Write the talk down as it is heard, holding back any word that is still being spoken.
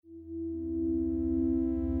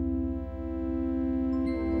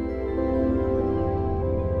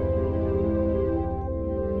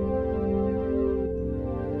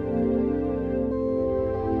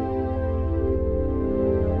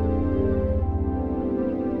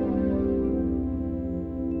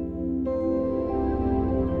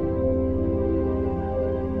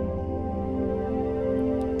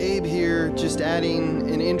adding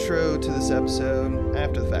an intro to this episode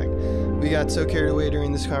after the fact. We got so carried away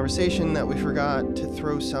during this conversation that we forgot to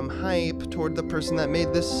throw some hype toward the person that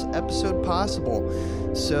made this episode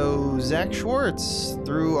possible. So Zach Schwartz,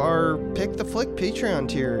 through our Pick the Flick Patreon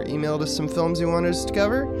tier, emailed us some films he wanted us to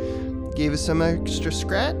cover, gave us some extra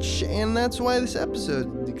scratch, and that's why this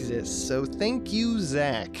episode exists. So thank you,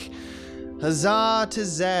 Zach. Huzzah to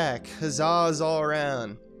Zach. Huzzahs all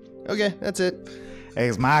around. Okay, that's it.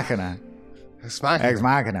 Ex Machina. Ex Machina. Ex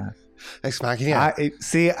Machina. Ex Machina.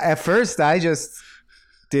 See, at first I just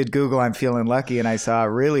did Google I'm Feeling Lucky, and I saw a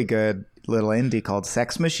really good little indie called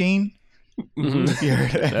Sex Machine.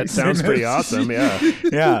 Mm-hmm. That sounds pretty awesome, yeah.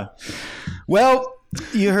 Yeah. Well,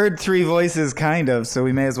 you heard three voices, kind of, so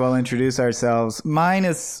we may as well introduce ourselves. My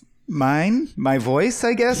voice,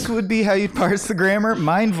 I guess, would be how you'd parse the grammar.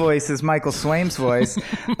 Mine voice is Michael Swaim's voice.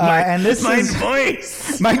 And this my is...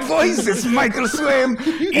 voice! My voice is Michael Swaim.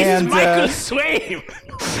 It's Michael Swaim!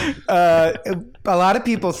 A lot of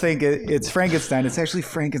people think it's Frankenstein. It's actually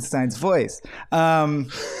Frankenstein's voice.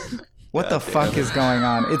 What the fuck is going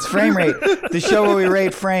on? It's Frame Rate, the show where we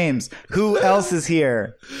rate frames. Who else is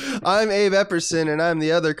here? I'm Abe Epperson, and I'm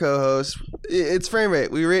the other co-host. It's Frame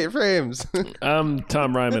Rate. We rate frames. I'm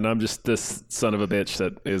Tom Ryman. I'm just this son of a bitch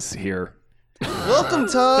that is here. Welcome,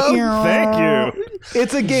 Tom. Thank you.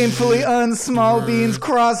 It's a Gamefully Unsmall Beans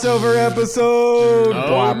crossover episode.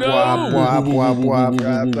 Oh, no. Wop, wop, wop.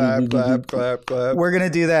 Clap, clap, clap, clap, clap. We're going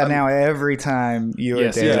to do that now every time you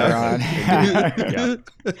and Dave are on.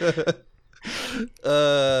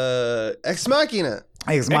 Ex Machina.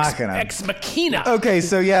 Ex Machina. Ex Machina. Okay,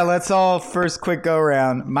 so yeah, let's all first quick go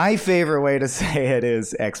around. My favorite way to say it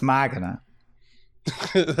is Ex Machina.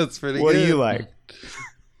 That's pretty good. What do you like?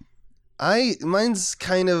 Mine's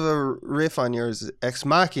kind of a riff on yours, Ex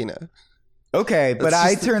Machina. Okay, but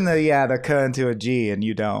I just turn the K into a G and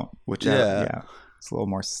you don't, which it's a little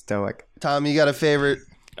more stoic. Tom, you got a favorite?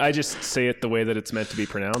 I just say it the way that it's meant to be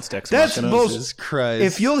pronounced. Ex That's Machina. bullshit. Jesus Christ.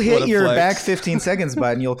 If you'll What hit a your flex. back 15 seconds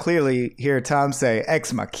button, you'll clearly hear Tom say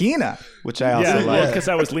Ex Machina, which I also Yeah, like. well, because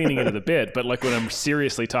I was leaning into the bit, but like when I'm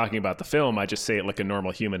seriously talking about the film, I just say it like a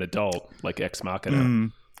normal human adult, like Ex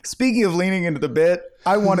Machina. Speaking of leaning into the bit,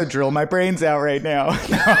 I want to drill my brains out right now.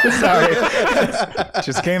 No, sorry.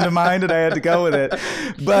 Just came to mind and I had to go with it.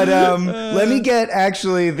 But let me get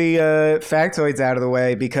actually the factoids out of the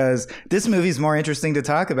way because this movie's more interesting to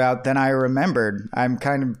talk about than I remembered. I'm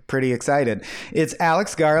kind of pretty excited. It's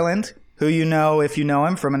Alex Garland, who you know if you know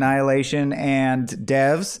him from Annihilation and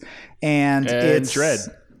Devs. And it's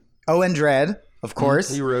Dredd. Oh, and Dredd. Of course.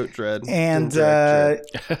 He wrote Dredd. And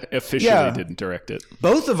Officially didn't direct it.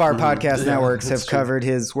 both of our podcast networks have covered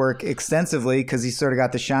his work extensively because he sort of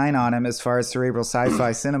got the shine on him as far as cerebral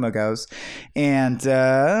sci-fi cinema goes. And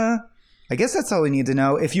I guess that's all we need to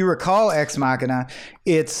know. If you recall Ex Machina,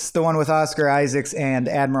 it's the one with Oscar Isaacs and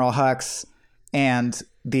Admiral Hux and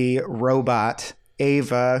the robot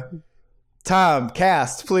Ava. Tom,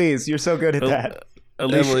 cast, please. You're so good at that.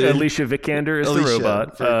 Alicia Vikander is the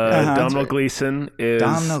robot. Domhnall Gleeson is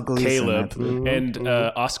Caleb. And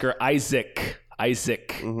Oscar Isaac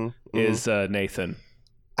is Nathan.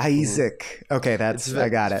 Isaac. Okay, I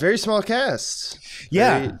got it. Very small cast.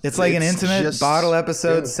 It's like an intimate just bottle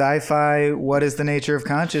episode, sci-fi, what is the nature of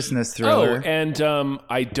consciousness thriller. Oh, and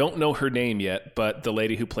I don't know her name yet, but the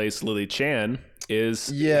lady who plays Lily Chan is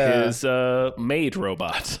his maid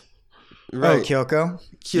robot. Right. Oh, Kyoko?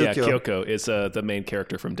 Yeah, Kyoko is the main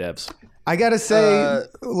character from Devs. I gotta say,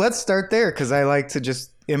 let's start there because I like to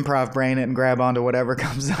just improv brain it and grab onto whatever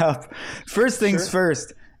comes up. First things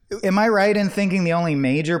first. Am I right in thinking the only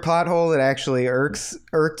major plot hole that actually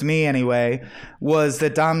irked me anyway was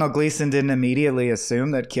that Domhnall Gleeson didn't immediately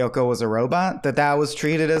assume that Kyoko was a robot? That was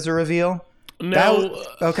treated as a reveal? No,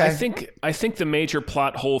 okay. I think the major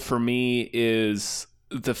plot hole for me is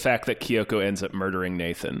the fact that Kyoko ends up murdering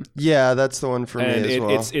Nathan. Yeah, that's the one for me as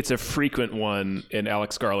well. It's a frequent one in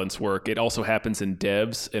Alex Garland's work. It also happens in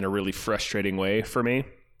Devs in a really frustrating way for me.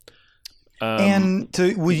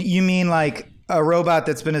 You mean like a robot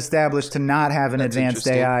that's been established to not have an advanced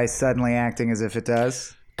AI suddenly acting as if it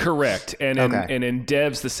does? Correct. And in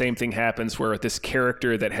Devs, the same thing happens where this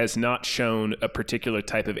character that has not shown a particular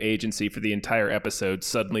type of agency for the entire episode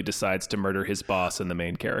suddenly decides to murder his boss and the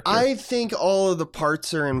main character. I think all of the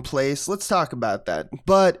parts are in place. Let's talk about that.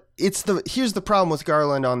 But here's the problem with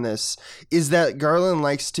Garland on this is that Garland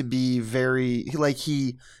likes to be very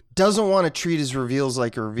he doesn't want to treat his reveals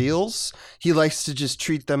like reveals. He likes to just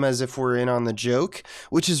treat them as if we're in on the joke,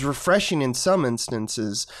 which is refreshing in some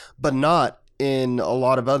instances, but not in a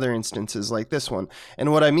lot of other instances like this one.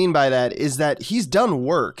 And what I mean by that is that he's done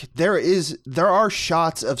work. There are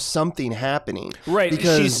shots of something happening. Right.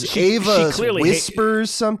 Because Ava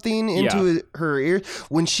whispers something into her ear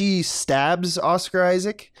when she stabs Oscar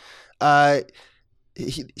Isaac. Her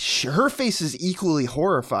face is equally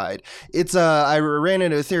horrified. It's I ran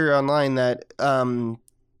into a theory online that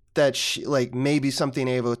that she, like, maybe something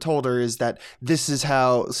Ava told her is that this is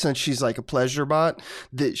how, since she's like a pleasure bot,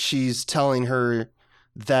 that she's telling her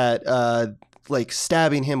that like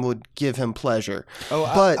stabbing him would give him pleasure. Oh,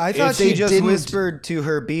 but I thought she just whispered to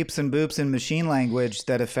her beeps and boops in machine language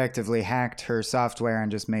that effectively hacked her software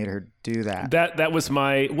and just made her do that. That was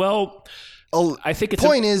my I think it's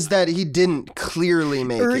point is that he didn't clearly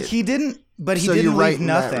make it. He didn't. But he didn't leave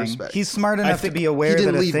nothing. He's smart enough to be aware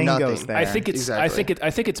that a thing goes there. I think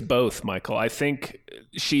it's both, Michael. I think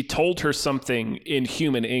she told her something in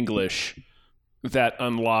human English that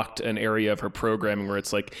unlocked an area of her programming where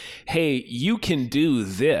it's like, "Hey, you can do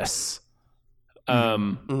this,"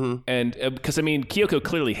 and because Kyoko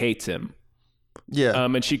clearly hates him. Yeah.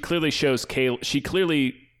 And she clearly shows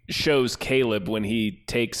Caleb when he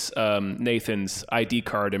takes Nathan's ID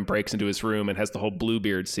card and breaks into his room and has the whole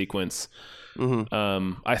Bluebeard sequence.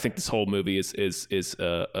 I think this whole movie is wait,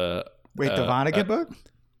 the Vonnegut book?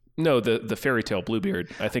 No, the fairy tale Bluebeard.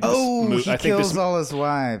 I think. He kills all his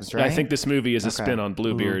wives, right? I think this movie is a spin on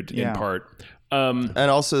Bluebeard in part, and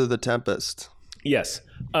also The Tempest. Yes,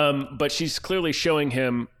 but she's clearly showing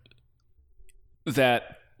him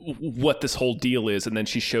that what this whole deal is, and then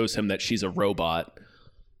she shows him that she's a robot.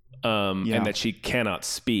 And that she cannot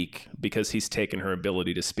speak because he's taken her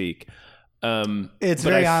ability to speak. It's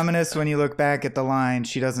very ominous when you look back at the line,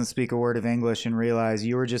 she doesn't speak a word of English, and realize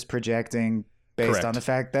you were just projecting based on the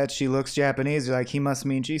fact that she looks Japanese. You're like, he must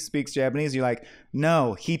mean she speaks Japanese. You're like,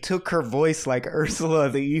 no, he took her voice like Ursula,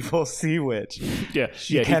 the evil sea witch. Yeah,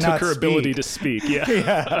 he took her ability to speak.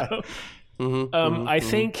 Yeah. I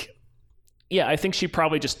think... Yeah, I think she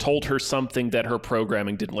probably just told her something that her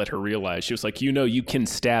programming didn't let her realize. She was like, you can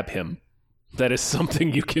stab him. That is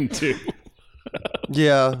something you can do.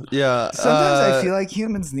 Yeah. Sometimes I feel like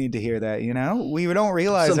humans need to hear that, We don't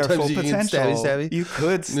realize our full potential. Stabby. You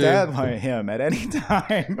could stab him at any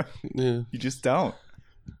time. Yeah. You just don't.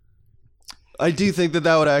 I do think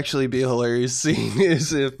that would actually be a hilarious scene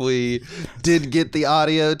is if we did get the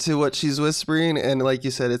audio to what she's whispering, and like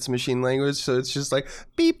you said, it's machine language, so it's just like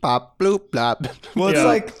beep pop bloop blop. Well, it's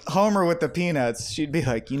like Homer with the peanuts. She'd be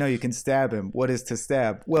like, you can stab him. What is to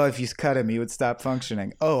stab? Well, if you cut him, he would stop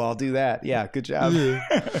functioning. Oh, I'll do that. Yeah, good job.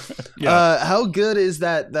 How good is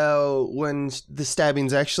that though when the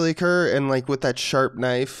stabbings actually occur and like with that sharp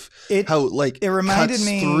knife? It reminded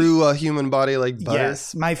me through a human body like butter.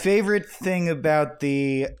 Yes, my favorite thing about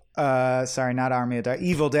the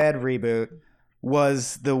Evil Dead reboot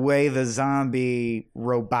was the way the zombie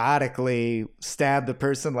robotically stabbed the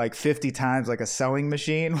person like 50 times like a sewing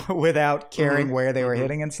machine without caring where they were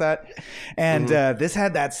hitting and such. And this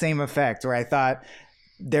had that same effect where I thought,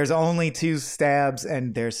 there's only 2 stabs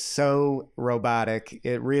and they're so robotic.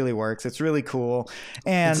 It really works. It's really cool.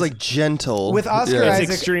 And it's like gentle. With Oscar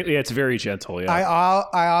Isaac, it's very gentle. Yeah.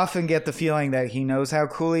 I often get the feeling that he knows how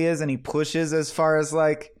cool he is and he pushes as far as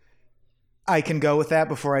like, I can go with that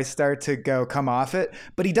before I start to come off it.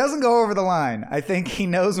 But he doesn't go over the line. I think he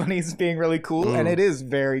knows when he's being really cool, and it is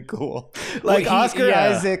very cool. Like Oscar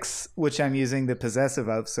Isaac's, which I'm using the possessive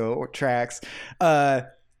of, so it tracks,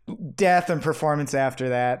 death and performance after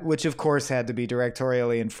that, which of course had to be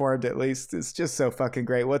directorially informed at least, is just so fucking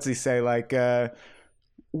great. What's he say? Like,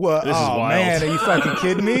 what? This is wild. Man, are you fucking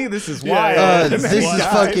kidding me? This is wild. This is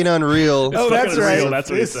fucking unreal. Oh, that's right. That's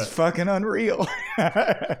what this is fucking unreal.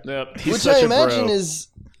 Which I imagine is,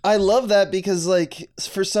 I love that because like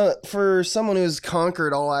for someone who's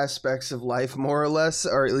conquered all aspects of life more or less,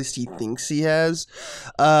 or at least he thinks he has,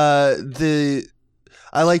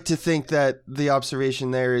 I like to think that the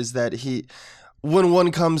observation there is that when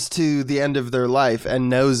one comes to the end of their life and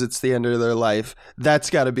knows it's the end of their life, that's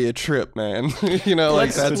got to be a trip, man.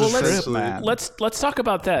 That's a trip, man. Let's talk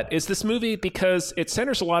about that. Is this movie, because it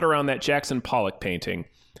centers a lot around that Jackson Pollock painting,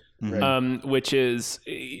 which is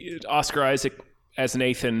Oscar Isaac as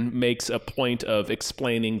Nathan makes a point of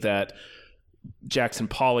explaining that Jackson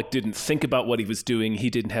Pollock didn't think about what he was doing.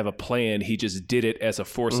 He didn't have a plan. He just did it as a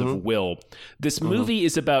force of will. This movie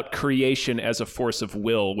is about creation as a force of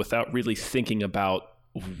will without really thinking about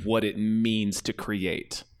what it means to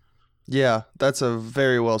create. Yeah, that's a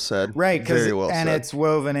very well said. Right, very well said. It's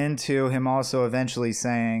woven into him also eventually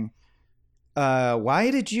saying,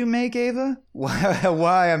 why did you make Ava?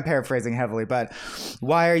 Why? I'm paraphrasing heavily, but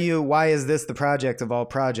why is this the project of all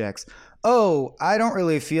projects? oh, I don't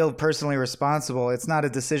really feel personally responsible. It's not a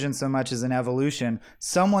decision so much as an evolution.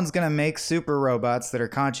 Someone's going to make super robots that are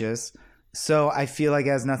conscious. So I feel like it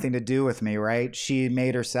has nothing to do with me, right? She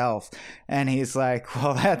made herself. And he's like,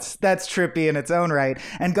 well, that's trippy in its own right.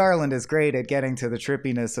 And Garland is great at getting to the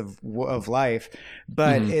trippiness of life.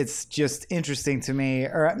 But it's just interesting to me,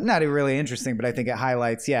 or not really interesting, but I think it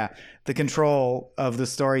highlights, the control of the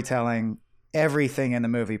storytelling. Everything in the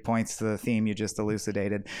movie points to the theme you just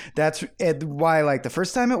elucidated. That's why, like, the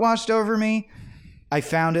first time it washed over me, I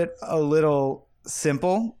found it a little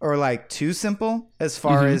simple, or like too simple, as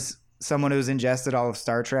far as someone who's ingested all of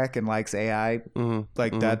Star Trek and likes AI,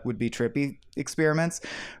 that would be trippy experiments.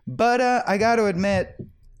 But I got to admit,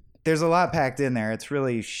 there's a lot packed in there. It's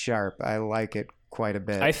really sharp. I like it quite a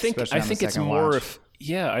bit. I think it's more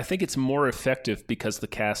I think it's more effective because the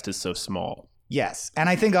cast is so small. Yes, and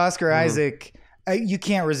I think Oscar Isaac, you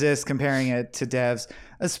can't resist comparing it to Devs,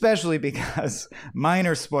 especially because,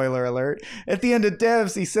 minor spoiler alert, at the end of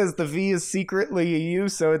Devs, he says the V is secretly a U,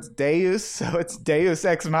 so it's Deus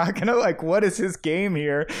Ex Machina. Like, what is his game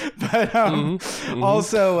here? But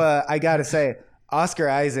also, I gotta say, Oscar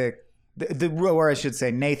Isaac, or I should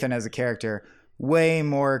say Nathan as a character, way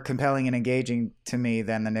more compelling and engaging to me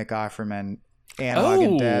than the Nick Offerman analog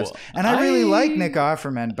in Devs. And I really like Nick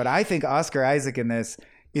Offerman, but I think Oscar Isaac in this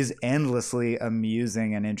is endlessly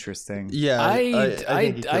amusing and interesting. Yeah, I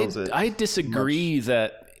think he kills it. I disagree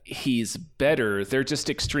that he's better. They're just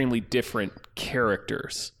extremely different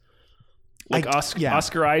characters. Like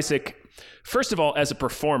Oscar Isaac, first of all, as a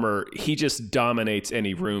performer, he just dominates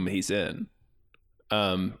any room he's in.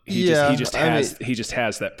 He just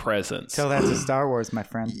has that presence. So that's a Star Wars, my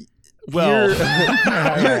friend. Well,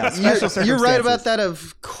 you're right about that,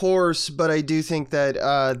 of course, but I do think that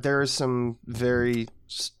there are some very,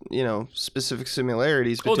 specific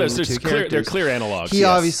similarities between the two characters. There are clear analogs. He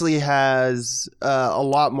obviously has a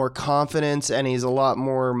lot more confidence, and he's a lot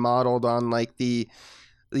more modeled on like the,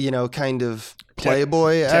 kind of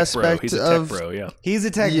playboy aspect. He's a tech bro, yeah. He's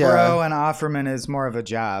a tech bro, and Offerman is more of a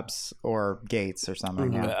Jobs or Gates or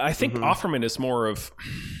something. Yeah. I think Offerman is more of.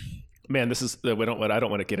 Man, this is I don't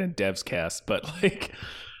want to get in Dev's cast, but like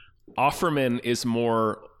Offerman is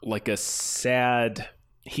more like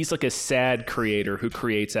he's like a sad creator who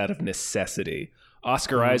creates out of necessity.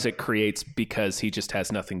 Oscar Isaac creates because he just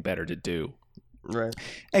has nothing better to do. Right.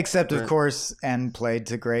 Except, of course, and played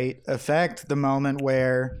to great effect, the moment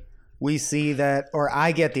where we see that, or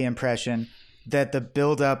I get the impression that the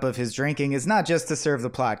buildup of his drinking is not just to serve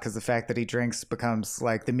the plot, because the fact that he drinks becomes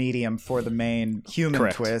like the medium for the main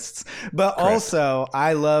human twists. But also,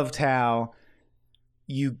 I loved how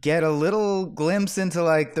you get a little glimpse into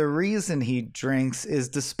like the reason he drinks is,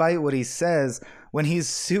 despite what he says, when he's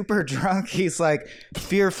super drunk, he's like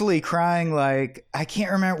fearfully crying. Like, I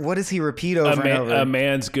can't remember, what does he repeat over and over? A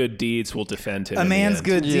man's good deeds will defend him. A man's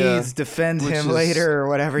good deeds defend him later, or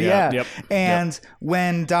whatever. And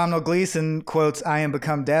when Domhnall Gleeson quotes "I am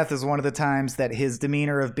become death" is one of the times that his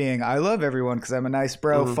demeanor of being "I love everyone because I'm a nice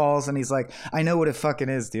bro" falls, and he's like, I know what it fucking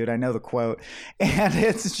is, dude. I know the quote. And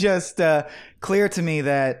it's just clear to me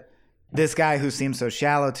that this guy who seems so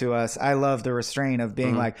shallow to us, I love the restraint of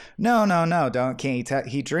being like, no,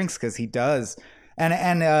 he drinks because he does. And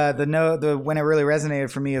when it really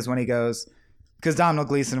resonated for me is when he goes, because Domhnall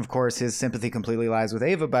Gleeson, of course, his sympathy completely lies with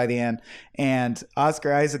Ava by the end. And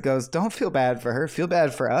Oscar Isaac goes, don't feel bad for her. Feel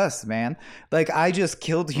bad for us, man. Like, I just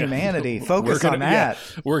killed humanity. Focus on that.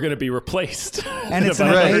 Yeah, we're going to be replaced. And it's an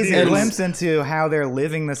amazing glimpse into how they're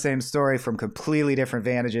living the same story from completely different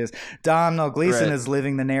vantages. Domhnall Gleeson is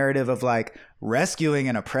living the narrative of like rescuing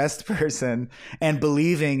an oppressed person and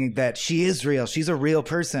believing that she is real. She's a real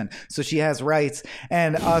person, so she has rights.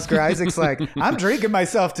 And Oscar Isaac's like, I'm drinking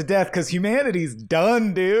myself to death because humanity's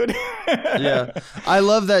done, dude. Yeah, I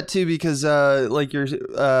love that too, because the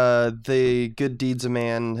good deeds a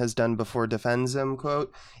man has done before defends him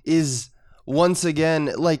quote is once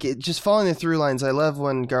again like it just following the through lines. I love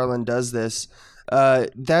when Garland does this.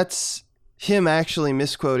 That's him actually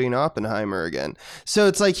misquoting Oppenheimer again. So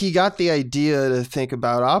it's like he got the idea to think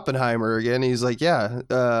about Oppenheimer again. He's like,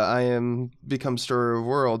 I am become Destroyer of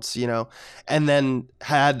Worlds, and then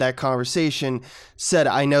had that conversation, said,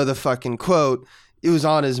 I know the fucking quote. It was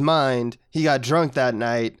on his mind. He got drunk that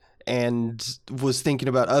night and was thinking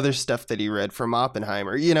about other stuff that he read from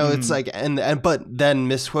Oppenheimer. It's like, but then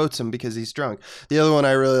misquotes him because he's drunk. The other one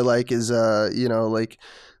I really like is,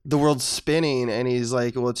 the world's spinning, and he's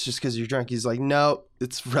like, well, it's just because you're drunk. He's like, no,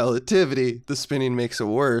 it's relativity. The spinning makes it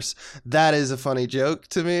worse. That is a funny joke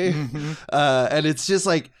to me. And it's just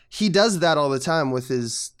like, he does that all the time with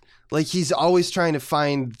his Like he's always trying to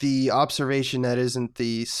find the observation that isn't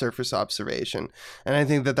the surface observation, and I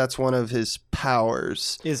think that that's one of his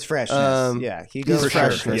powers. Is freshness. He goes his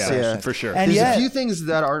freshness. Yeah, for sure. And There's yet, a few things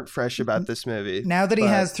that aren't fresh about this movie. now that he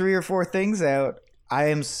has 3 or 4 things out, I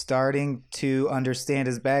am starting to understand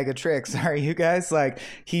his bag of tricks. Are you guys? Like,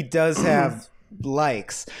 he does have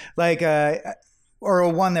likes. Like, or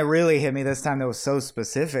one that really hit me this time that was so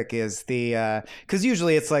specific is the, because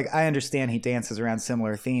usually it's like, I understand he dances around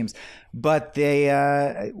similar themes, but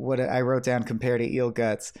they, what I wrote down compared to eel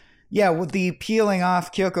guts. Yeah, with the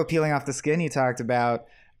Kyoko peeling off the skin you talked about,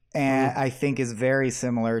 and I think is very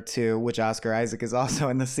similar to, which Oscar Isaac is also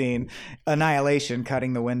in the scene, Annihilation,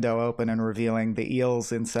 cutting the window open and revealing the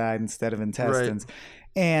eels inside instead of intestines.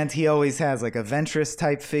 Right. And he always has like a Ventress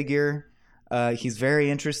type figure. He's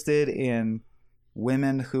very interested in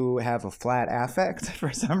women who have a flat affect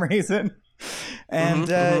for some reason.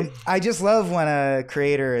 And I just love when a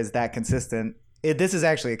creator is that consistent. This is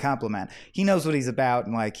actually a compliment. He knows what he's about,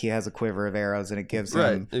 and like he has a quiver of arrows, and it gives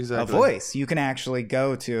him a voice. You can actually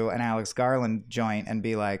go to an Alex Garland joint and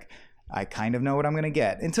be like, I kind of know what I'm going to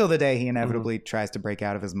get, until the day he inevitably tries to break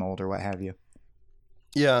out of his mold or what have you.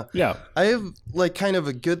 Yeah. I have like kind of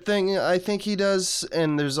a good thing I think he does,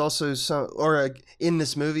 and there's also in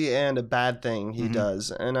this movie, and a bad thing he does.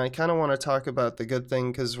 And I kind of want to talk about the good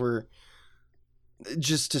thing because we're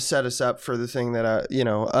just to set us up for the thing that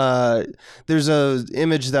there's a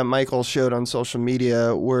image that Michael showed on social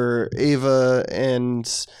media where Ava and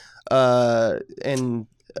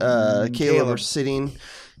Caleb are sitting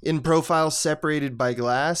in profile separated by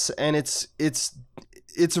glass, and it's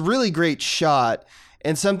a really great shot.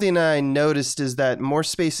 And something I noticed is that more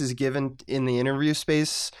space is given in the interview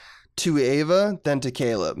space to Ava than to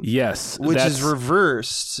Caleb. Yes. Which is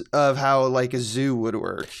reversed of how like a zoo would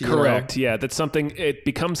work. Correct. Yeah. That's something, it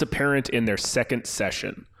becomes apparent in their second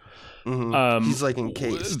session. He's like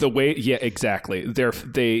encased. The way, yeah, exactly.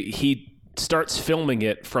 He starts filming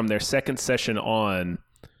it from their second session on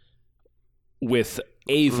with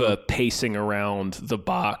Ava pacing around the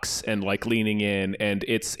box and like leaning in, and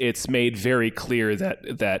it's made very clear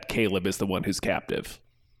that Caleb is the one who's captive.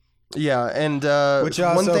 Yeah, and which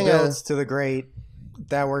also builds to the great.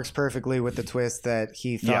 That works perfectly with the twist that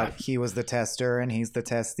he thought he was the tester and he's the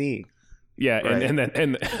testee. Yeah, right.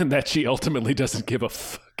 and that she ultimately doesn't give a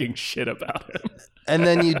fucking shit about him. And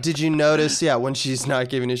then did you notice? Yeah, when she's not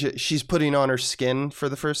giving a shit, she's putting on her skin for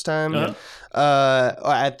the first time.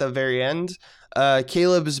 At the very end.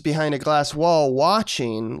 Caleb is behind a glass wall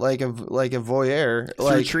watching like a voyeur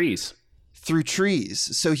through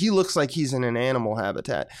trees. So he looks like he's in an animal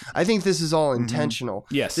habitat. I think this is all intentional.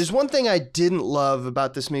 Yes. There's one thing I didn't love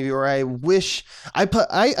about this movie, or I wish I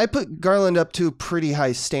put Garland up to a pretty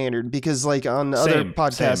high standard, because like on other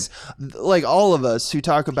podcasts, like all of us who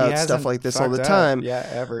talk about stuff like this all the time,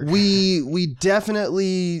 ever. we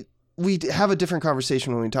definitely we have a different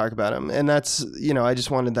conversation when we talk about him, and that's, I just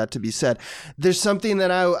wanted that to be said. There's something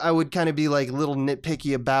that I would kind of be like a little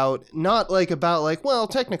nitpicky about, not like about like, well,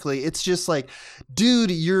 technically it's just like, dude,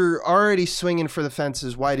 you're already swinging for the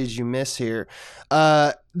fences. Why did you miss here?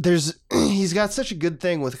 He's got such a good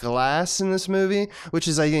thing with glass in this movie, which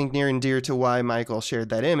is, I think, near and dear to why Michael shared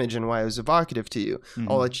that image and why it was evocative to you.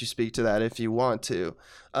 I'll let you speak to that if you want to.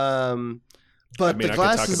 But the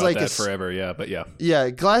glass is like forever, but yeah. Yeah,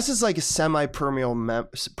 glass is like a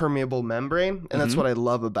semi-permeable membrane, and that's what I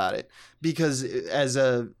love about it, because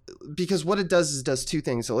what it does is it does two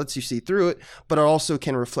things. It lets you see through it, but it also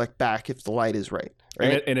can reflect back if the light is right?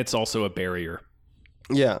 And it's also a barrier.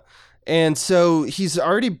 Yeah. And so he's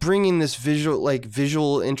already bringing this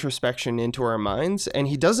visual introspection into our minds, and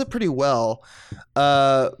he does it pretty well.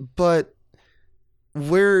 But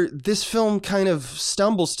where this film kind of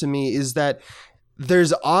stumbles to me is that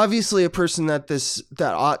there's obviously a person that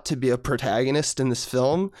ought to be a protagonist in this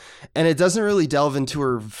film, and it doesn't really delve into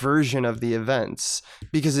her version of the events,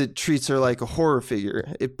 because it treats her like a horror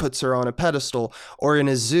figure. It puts her on a pedestal or in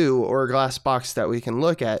a zoo or a glass box that we can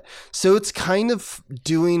look at. So it's kind of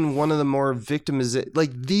doing one of the more the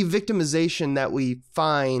victimization that we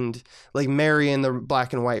find, like Mary in the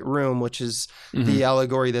black and white room, which is the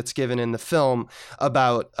allegory that's given in the film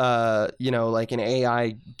about like an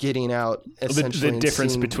AI getting out, essentially. The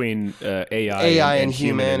difference between AI and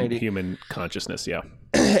human consciousness, yeah.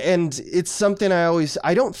 And it's something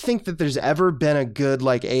I don't think that there's ever been a good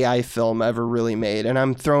like AI film ever really made, and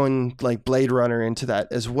I'm throwing like Blade Runner into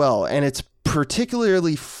that as well. And it's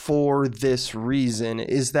particularly for this reason,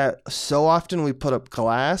 is that so often we put up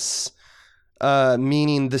glass,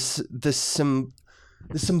 meaning the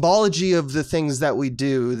symbology of the things that we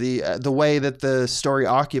do, the way that the story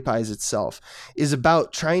occupies itself, is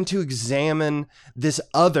about trying to examine this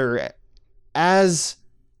other as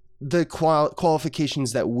the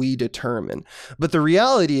qualifications that we determine. But the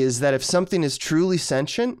reality is that if something is truly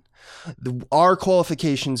sentient, our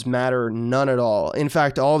qualifications matter none at all. In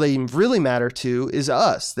fact, all they really matter to is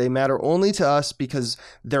us. They matter only to us because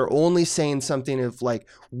they're only saying something of like,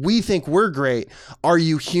 we think we're great. Are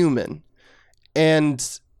you human? And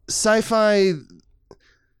sci-fi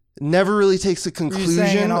never really takes a conclusion, You're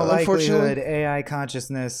saying in all unfortunately. likelihood, AI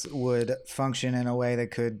consciousness would function in a way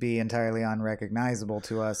that could be entirely unrecognizable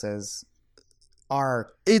to us as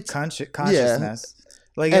our consciousness.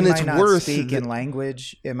 Like, and it it's might not worth speak in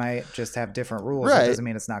language. It might just have different rules. Right. It doesn't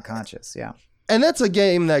mean it's not conscious. Yeah. And that's a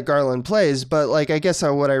game that Garland plays. But like, I guess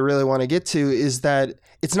what I really want to get to is that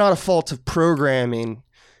it's not a fault of programming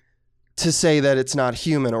to say that it's not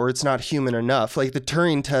human or it's not human enough. Like, the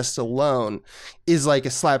Turing test alone is like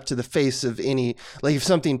a slap to the face of any, like, if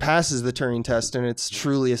something passes the Turing test and it's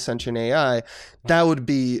truly a sentient AI, that would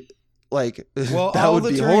be like, Well, that all would the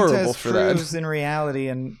be Turing horrible test for proves that. in reality,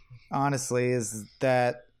 and honestly, is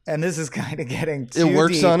that, and this is kind of getting too It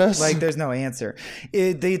works deep, on us? like there's no answer.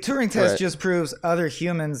 The Turing test Right. just proves other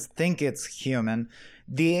humans think it's human.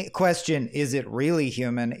 The question, is it really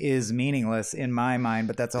human, is meaningless in my mind,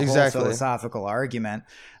 but that's a whole philosophical argument.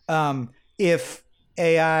 If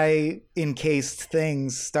AI encased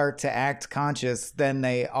things start to act conscious, then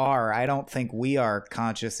they are. I don't think we are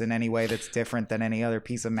conscious in any way that's different than any other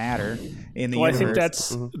piece of matter in the universe.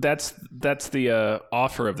 I think that's the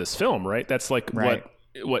offer of this film, right? That's like Right.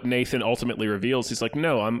 what Nathan ultimately reveals. He's like,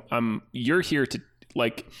 no, you're here to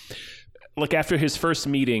like after his first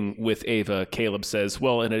meeting with Ava, Caleb says,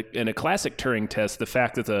 well, in a classic Turing test, the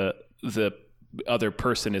fact that the other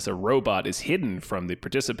person is a robot is hidden from the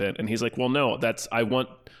participant. And he's like, well, no, I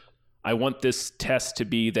want this test to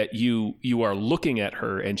be that you are looking at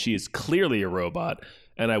her and she is clearly a robot.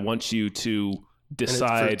 And I want you to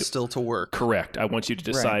decide, for it still to work. Correct. I want you to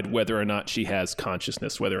decide whether or not she has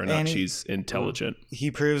consciousness, whether or not she's intelligent. He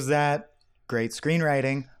proves that, great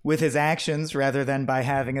screenwriting, with his actions rather than by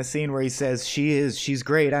having a scene where he says she's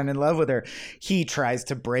great, I'm in love with her. He tries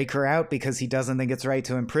to break her out because he doesn't think it's right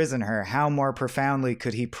to imprison her. How more profoundly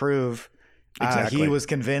could he prove Exactly. he was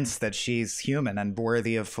convinced that she's human and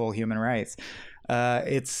worthy of full human rights?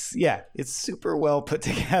 It's super well put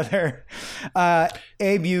together.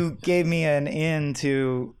 Abe, you gave me an in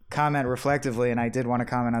to comment reflectively, and I did want to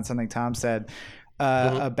comment on something Tom said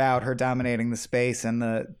about her dominating the space and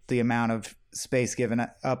the amount of space given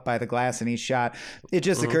up by the glass in each shot. It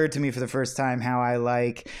just occurred to me for the first time how I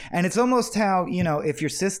like, and it's almost how, if your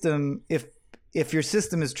system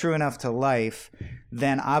is true enough to life,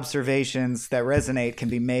 then observations that resonate can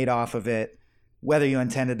be made off of it, whether you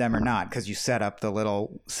intended them or not, because you set up the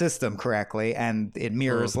little system correctly and it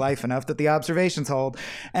mirrors life enough that the observations hold.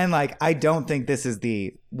 And like, I don't think this is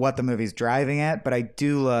what the movie's driving at, but I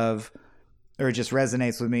do love, or it just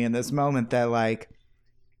resonates with me in this moment, that like,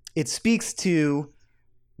 it speaks to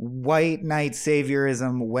white knight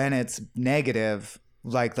saviorism when it's negative,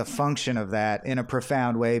 like the function of that in a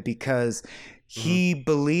profound way, because he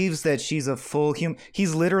believes that she's a full human.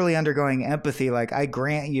 He's literally undergoing empathy. Like, I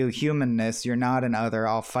grant you humanness. You're not an other.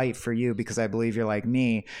 I'll fight for you because I believe you're like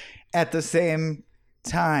me. At the same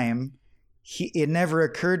time, it never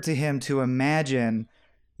occurred to him to imagine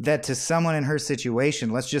that to someone in her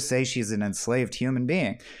situation, let's just say she's an enslaved human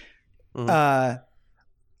being,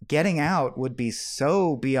 getting out would be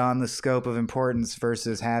so beyond the scope of importance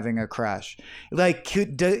versus having a crush. Like,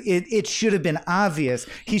 it should have been obvious.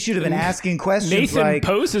 He should have been asking questions. Nathan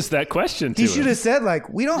poses that question to him. He should have said, like,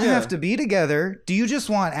 we don't have to be together. Do you just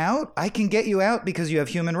want out? I can get you out because you have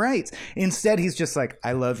human rights. Instead, he's just like,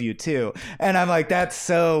 I love you too. And I'm like, that's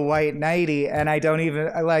so white knighty. And I don't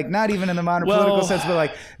even, like, not even in the modern political sense, but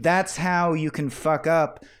like, that's how you can fuck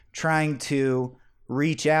up trying to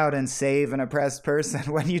reach out and save an oppressed person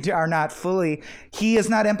when you are not fully. He is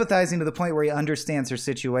not empathizing to the point where he understands her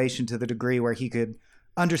situation to the degree where he could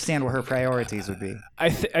understand what her priorities would be. I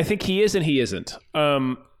think he is and he isn't.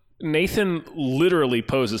 Nathan literally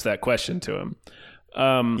poses that question to him.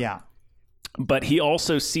 But he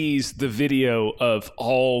also sees the video of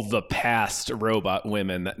all the past robot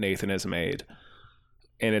women that Nathan has made.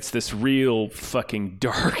 And it's this real fucking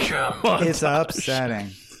dark montage. It's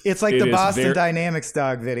upsetting. It's like the Boston Dynamics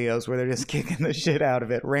dog videos where they're just kicking the shit out of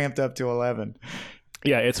it, ramped up to 11.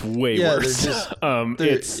 Yeah, it's way worse.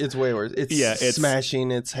 It's way worse. It's smashing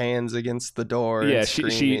its hands against the door. Yeah,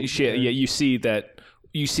 you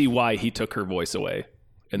see why he took her voice away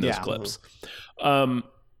in those clips.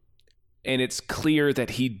 and it's clear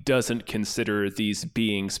that he doesn't consider these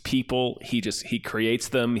beings people. He creates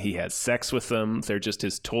them. He has sex with them. They're just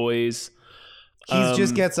his toys. He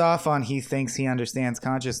just gets off on he thinks he understands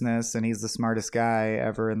consciousness and he's the smartest guy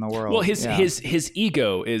ever in the world. Well, his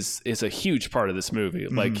ego is a huge part of this movie.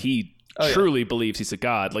 Like he truly believes he's a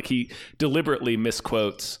god. Like he deliberately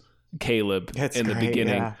misquotes Caleb in the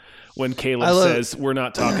beginning when Caleb says, "We're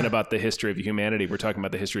not talking about the history of humanity. We're talking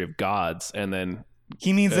about the history of gods." And then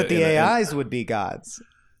he means that the AIs would be gods.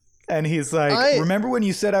 And he's like, remember when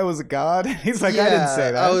you said I was a god? He's like, I didn't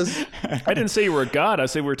say that. I didn't say you were a god. I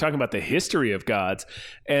said we were talking about the history of gods.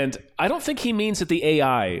 And I don't think he means that the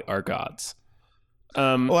AI are gods.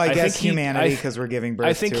 Well, I guess humanity, because we're giving birth to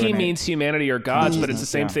I think he means humanity are gods, but it's the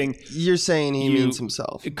same thing. You're saying he means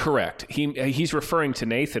himself. Correct. He's referring to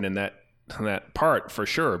Nathan in that part for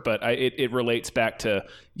sure, but it relates back to,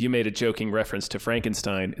 you made a joking reference to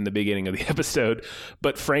Frankenstein in the beginning of the episode,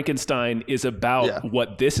 but Frankenstein is about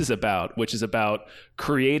what this is about, which is about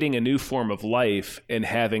creating a new form of life and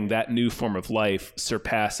having that new form of life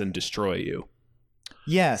surpass and destroy you.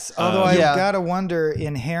 Yes, although I've got to wonder,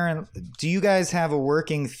 do you guys have a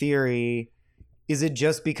working theory? Is it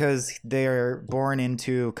just because they're born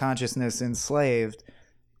into consciousness enslaved,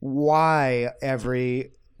 why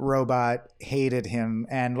every robot hated him,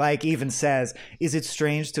 and like even says, is it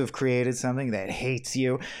strange to have created something that hates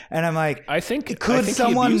you? And I'm like, could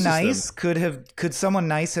someone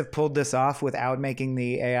nice have pulled this off without making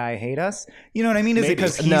the AI hate us? You know what I mean? Is it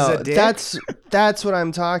because he's a dick? That's what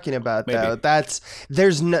I'm talking about. Though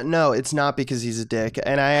it's not because he's a dick,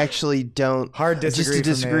 and I actually don't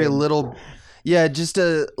disagree a little. Yeah,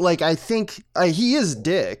 I think he is a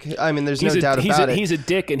dick. I mean, there's no doubt about it. He's a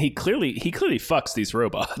dick, and he clearly fucks these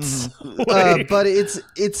robots. But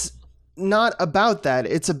it's not about that.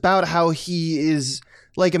 It's about how he is.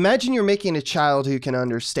 Like, imagine you're making a child who can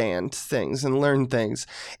understand things and learn things,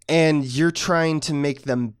 and you're trying to make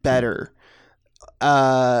them better.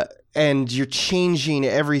 And you're changing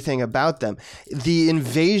everything about them. The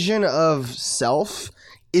invasion of self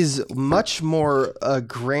is much more a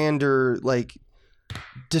grander, like,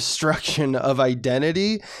 destruction of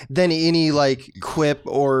identity than any, like, quip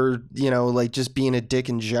or, like, just being a dick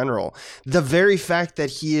in general. The very fact that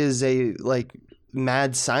he is a, like,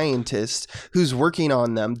 mad scientist who's working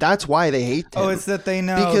on them, that's why they hate him. Oh, it's that they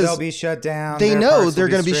know they'll be shut down. They know they're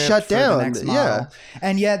going to be shut down. Yeah.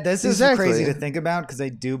 And yet this is crazy to think about, because I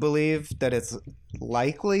do believe that it's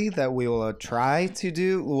likely that we will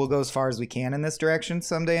we'll go as far as we can in this direction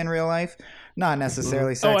someday in real life. Not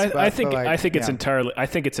necessarily sex. I think it's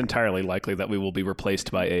entirely likely that we will be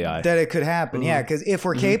replaced by AI. That it could happen, yeah. Because if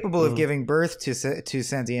we're capable of giving birth to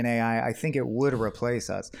sentient AI, I think it would replace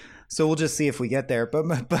us. So we'll just see if we get there.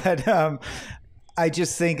 But I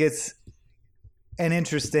just think it's an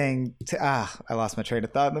interesting. I lost my train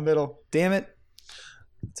of thought in the middle. Damn it!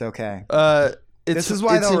 It's okay. This is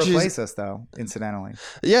why they'll replace us, though, incidentally.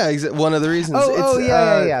 Yeah, one of the reasons.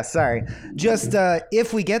 Yeah. Sorry. Just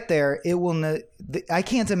if we get there, it will. I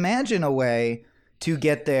can't imagine a way to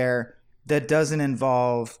get there that doesn't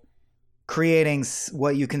involve creating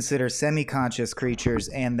what you consider semi-conscious creatures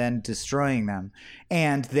and then destroying them.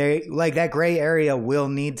 And they, like, that gray area will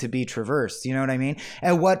need to be traversed. You know what I mean?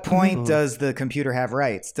 At what point does the computer have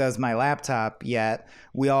rights? Does my laptop yet?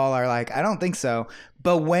 We all are like, I don't think so.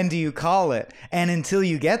 But when do you call it? And until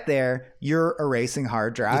you get there, you're erasing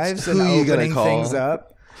hard drives and opening things up.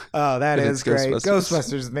 Oh, that is great.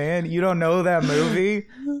 Ghostbusters, man. You don't know that movie?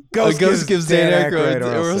 Ghost gives Dan Aykroyd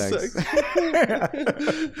oral sex.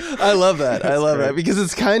 I love that. I love that because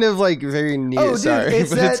it's kind of like very near.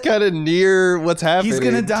 It's kind of near what's happening. He's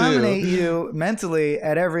going to dominate you mentally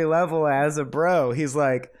at every level as a bro. He's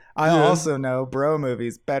like, I also know bro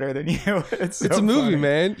movies better than you. It's a movie,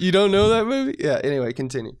 man. You don't know that movie? Yeah. Anyway,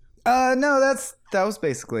 continue. No, that was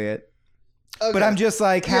basically it. Okay. But I'm just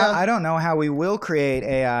like, I don't know how we will create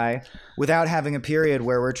AI without having a period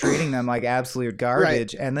where we're treating them like absolute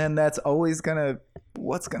garbage. Right. And then that's always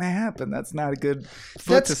what's going to happen? That's not a good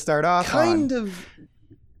foot to start off on.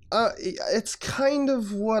 It's kind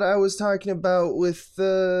of what I was talking about with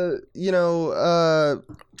the,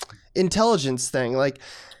 intelligence thing. Like,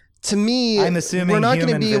 to me, I'm assuming we're not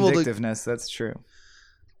going to be able to. That's true.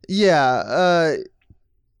 Yeah.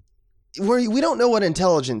 We don't know what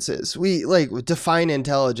intelligence is. We define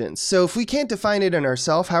intelligence. So if we can't define it in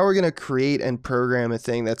ourselves, how are we going to create and program a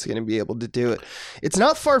thing that's going to be able to do it? It's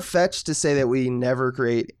not far-fetched to say that we never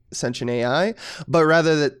create sentient AI, but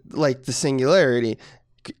rather that, like, the singularity,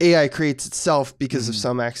 AI creates itself because of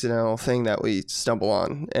some accidental thing that we stumble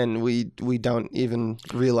on, and we don't even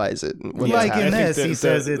realize it when it's Like in happening. this, he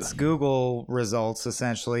says it's Google results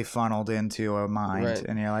essentially funneled into a mind. Right.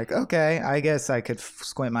 And you're like, okay, I guess I could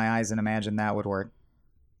squint my eyes and imagine that would work.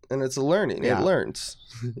 And it's a learning. Yeah. It learns.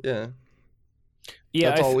 Yeah. Yeah,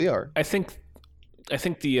 That's all we are. I think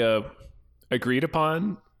the agreed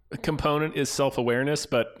upon component is self-awareness,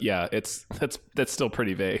 but yeah, that's still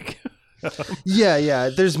pretty vague. Yeah.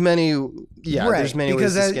 There's many. Yeah, Right, there's many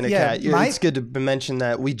because ways to skin a cat. my- It's good to mention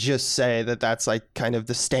that we just say that that's like kind of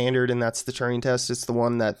the standard, and that's the Turing test. It's the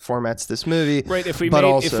one that formats this movie. Right. If we But made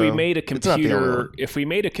also, a it's not the only computer, one. if we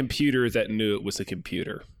made a computer that knew it was a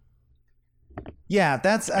computer. Yeah,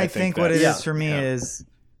 that's, I think what it that's- is for me yeah. is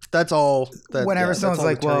That's all. whenever that's someone's all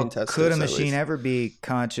the like, well, Turing test could a is, at machine least. ever be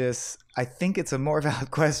conscious? I think it's a more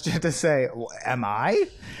valid question to say, well, am I?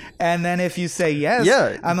 And then if you say yes,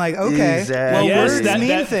 Yeah, I'm like, okay, exactly. well, Yes, words that- mean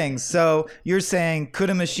that- things. So you're saying, could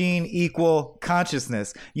a machine equal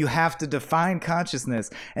consciousness? You have to define consciousness.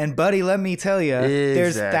 And buddy, let me tell you,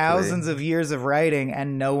 there's Exactly. thousands of years of writing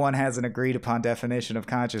and no one has an agreed upon definition of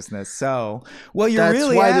consciousness. So what you're That's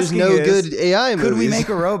really why there's asking no is, good AI movies. could we make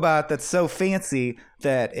a robot that's so fancy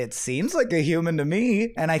that it seems like a human to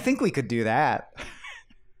me? And I think we could do that.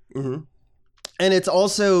 And it's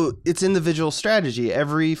also, it's individual strategy.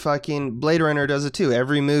 Every fucking Blade Runner does it too.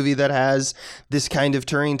 Every movie that has this kind of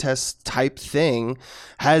Turing test type thing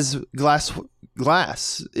has glass.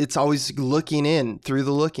 It's always looking in through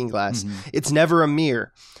the looking glass. It's never a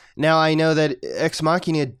mirror. Now, I know that Ex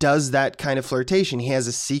Machina does that kind of flirtation. He has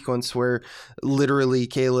a sequence where literally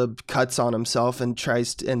Caleb cuts on himself and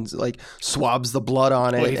tries to, and like swabs the blood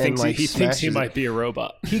on it. Well, he and thinks like he thinks he smashes it. might be a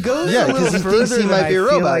robot. He goes Yeah, a little 'cause he further thinks he than might I be a feel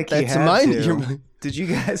robot. like he That's had mine. to. Did you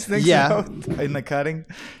guys think Yeah. so in the cutting?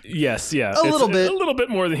 Yes, yeah, A little bit. a little bit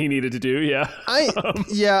more than he needed to do. Yeah,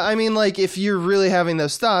 I mean, like, if you're really having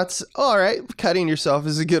those thoughts, all right, cutting yourself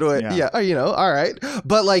is a good way. Yeah. Yeah, all right.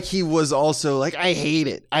 But like, he was also like, I hate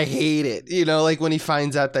it. Like when he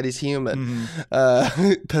finds out that he's human.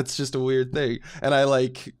 That's just a weird thing. And I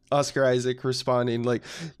like Oscar Isaac responding like,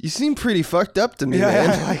 you seem pretty fucked up to me, man.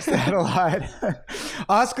 I like that a lot.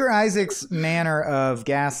 Oscar Isaac's manner of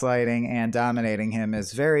gaslighting and dominating him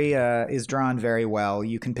is is drawn very well.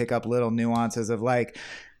 You can pick up little nuances of like,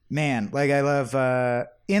 man, like I love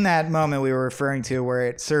in that moment we were referring to where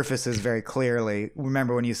it surfaces very clearly.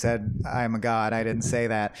 Remember when you said, I'm a god? I didn't say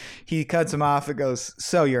that. He cuts him off and goes,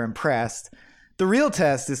 so you're impressed. The real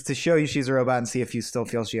test is to show you she's a robot and see if you still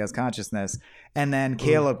feel she has consciousness. And then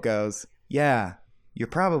Caleb goes, yeah, you're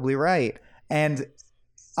probably right. And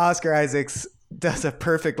Oscar Isaacs does a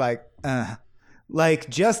perfect like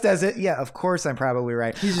just as it, yeah, of course I'm probably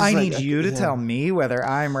right. He's just I like, need you to tell me whether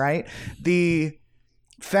I'm right. The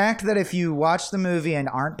fact that if you watch the movie and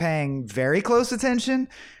aren't paying very close attention,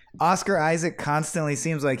 Oscar Isaac constantly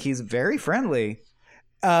seems like he's very friendly.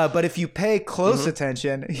 But if you pay close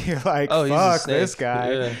attention, you're like, Oh, he's a fuck snake. this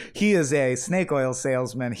guy. Yeah. He is a snake oil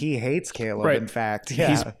salesman. He hates Caleb, Right. in fact.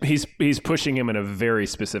 Yeah. he's pushing him in a very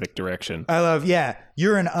specific direction. I love,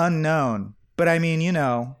 you're an unknown. But I mean,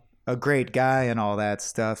 a great guy and all that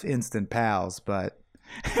stuff, instant pals. But,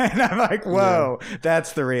 and I'm like, whoa,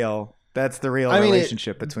 that's the real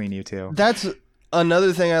relationship between you two. That's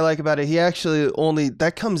another thing I like about it. He actually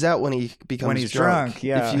that comes out when he becomes When he's drunk,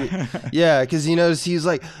 yeah. Yeah, because you notice he's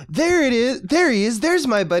like, there it is, there he is, there's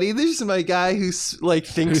my buddy, there's my guy who's like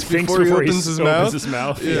thinks before he opens his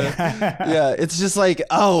mouth. Yeah, it's just like,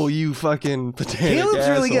 oh, you fucking potato. Caleb's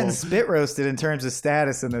really getting asshole. spit roasted in terms of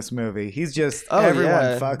status in this movie. He's just, Oh, everyone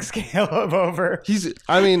yeah. fucks Caleb over.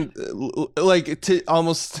 Like to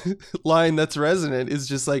almost line that's resonant is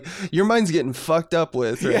just like, your mind's getting fucked up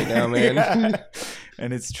with right now, man. Yeah.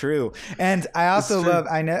 And it's true. And I also love,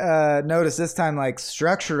 I noticed this time, like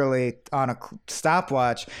structurally on a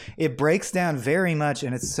stopwatch, it breaks down very much,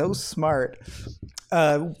 and it's so smart.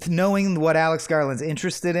 Knowing what Alex Garland's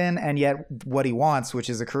interested in and yet what he wants, which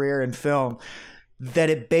is a career in film, that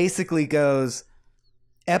it basically goes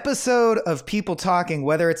episode of people talking,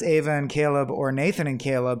 whether it's Ava and Caleb or Nathan and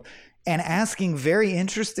Caleb, and asking very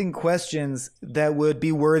interesting questions that would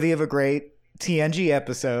be worthy of a great TNG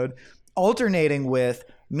episode, alternating with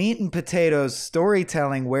meat and potatoes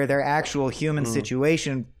storytelling where their actual human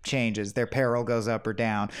situation changes, their peril goes up or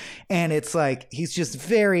down. And it's like, he's just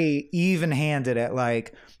very even-handed at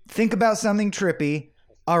like, think about something trippy.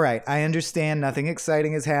 All right, I understand nothing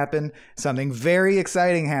exciting has happened. Something very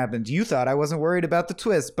exciting happened. You thought I wasn't worried about the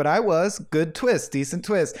twist, but I was. Good twist, decent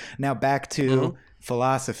twist. Now back to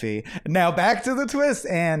philosophy. Now back to the twist,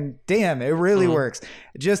 and damn, it really works.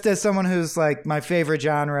 Just as someone who's like, my favorite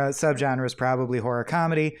subgenre is probably horror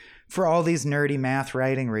comedy, for all these nerdy math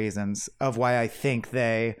writing reasons of why I think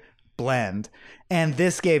they blend. And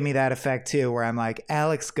this gave me that effect too, where I'm like,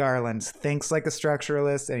 Alex Garland thinks like a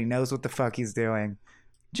structuralist and he knows what the fuck he's doing.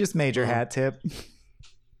 Just major hat tip.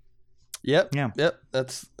 Yep. Yeah. Yep.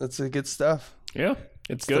 That's the good stuff. Yeah,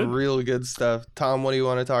 it's The good. real good stuff. Tom, what do you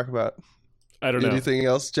want to talk about? I don't know. Anything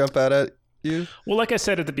else jump out at you? Well, like I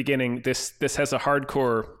said at the beginning, this has a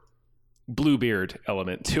hardcore Bluebeard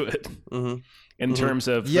element to it. In terms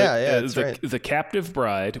of the captive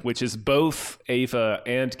bride, which is both Ava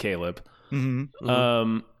and Caleb. And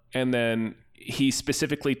then he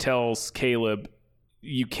specifically tells Caleb,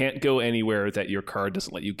 you can't go anywhere that your car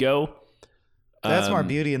doesn't let you go. That's more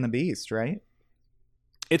Beauty and the Beast, right?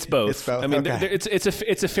 It's both. It's both. I mean, Okay.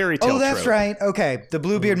 it's a fairy tale. Oh, that's trope. right. Okay. The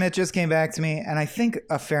Bluebeard myth just came back to me, and I think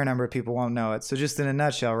a fair number of people won't know it. So just in a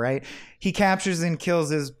nutshell, right? He captures and kills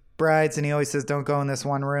his brides, and he always says, don't go in this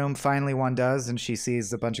one room. Finally, one does, and she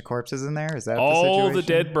sees a bunch of corpses in there. Is that All the situation? the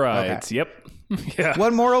dead brides. Okay. Yep. Yeah.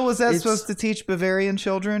 What moral was that supposed to teach Bavarian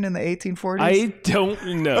children in the 1840s? I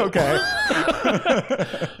don't know. Okay.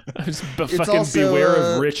 Fucking also, beware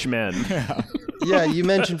of rich men. Yeah, you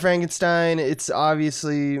mentioned Frankenstein. It's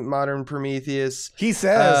obviously modern Prometheus. He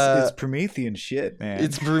says it's Promethean shit, man.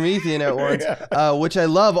 It's Promethean at once, which I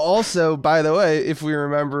love. Also, by the way, if we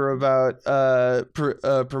remember about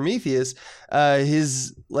Prometheus,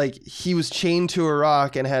 he was chained to a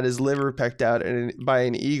rock and had his liver pecked out by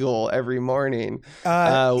an eagle every morning,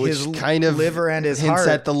 which his kind of liver and his hints heart,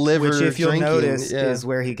 at the liver. which, if you'll drinking. notice, is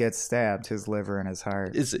where he gets stabbed. His liver and his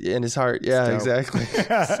heart. Is in his heart. Yeah, exactly.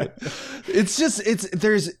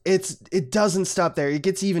 It doesn't stop there. It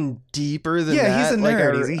gets even deeper than that. Yeah, he's a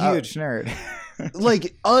nerd. Like, he's a huge nerd.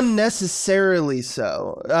 like unnecessarily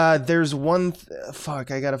so. There's one I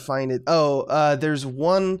gotta find it. There's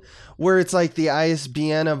one where it's like the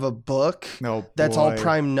ISBN of a book that's all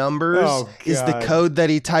prime numbers is the code that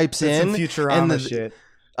he types in. Some Futurama shit.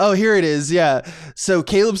 Oh, here it is. Yeah. So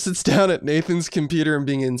Caleb sits down at Nathan's computer and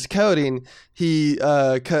begins coding.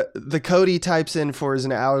 The code he types in for is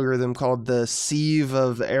an algorithm called the sieve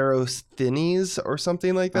of Eratosthenes or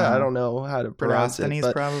something like that. I don't know how to pronounce it.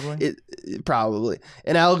 But probably. Probably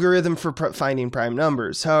an algorithm for finding prime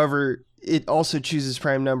numbers. However, it also chooses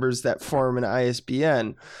prime numbers that form an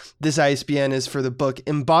ISBN. This ISBN is for the book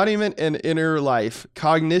Embodiment and Inner Life,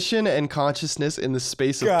 Cognition and Consciousness in the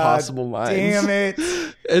Space of Possible Minds. Damn it.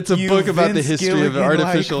 It's a book about the history of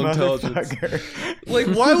artificial intelligence. Like,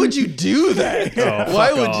 why would you do that?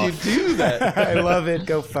 Why would you do that? I love it.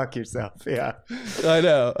 Go fuck yourself. Yeah. I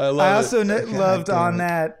know. I love it. I also loved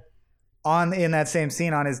in that same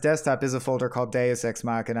scene on his desktop is a folder called Deus Ex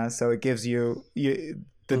Machina. So it gives you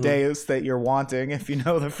the Deus that you're wanting, if you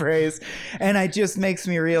know the phrase. And it just makes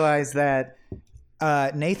me realize that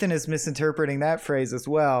Nathan is misinterpreting that phrase as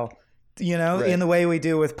well, in the way we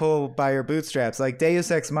do with pull by your bootstraps. Like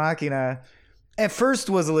Deus Ex Machina at first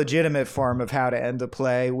was a legitimate form of how to end a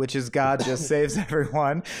play, which is God just saves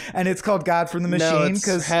everyone. And it's called God from the Machine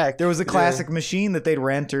because there was a classic machine that they'd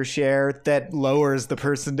rent or share that lowers the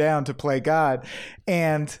person down to play God.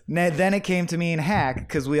 And then it came to mean hack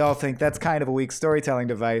because we all think that's kind of a weak storytelling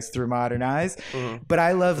device through modern eyes. But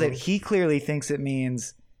I love that he clearly thinks it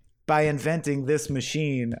means by inventing this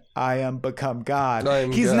machine, I am become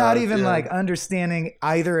God. He's not even like understanding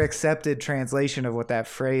either accepted translation of what that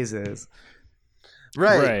phrase is.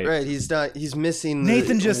 Right. He's missing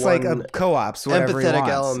Nathan just like a co-ops whatever empathetic he wants.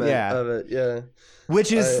 element of it. Yeah.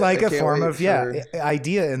 Which is like a form of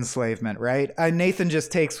idea enslavement, right? Nathan just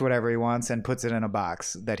takes whatever he wants and puts it in a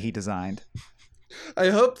box that he designed.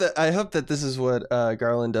 I hope that this is what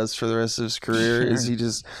Garland does for the rest of his career. Is he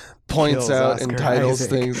just points out and titles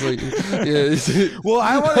things like well,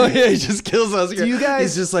 I want he just kills Oscar. Do you guys?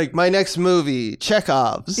 He's just like, my next movie,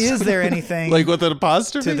 Chekhov's. Is there anything like with an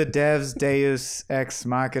apostrophe to the devs Deus Ex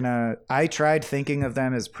Machina? I tried thinking of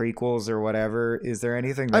them as prequels or whatever. Is there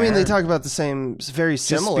anything there? I mean, they talk about the same, very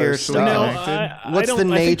similar spiritually stuff. connected? What's the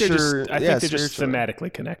nature? I think they're just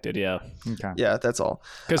thematically connected. Yeah. Okay. Yeah, that's all.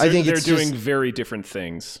 Because they're doing very different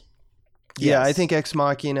things. Yeah, I think Ex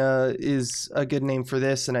Machina is a good name for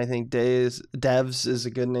this, and I think Devs is a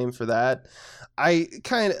good name for that. I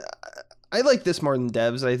like this more than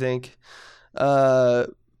Devs, I think. But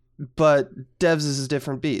Devs is a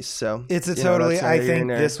different beast, so it's a totally. I think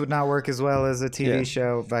this would not work as well as a TV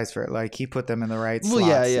show, vice versa. Like he put them in the right slots.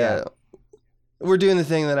 Well, yeah. We're doing the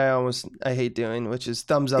thing that I hate doing, which is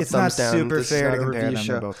thumbs up, thumbs down. It's not super fair to compare them.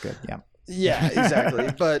 Show. They're both good. Yeah. Yeah, exactly.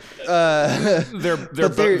 But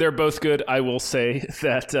they're both good. I will say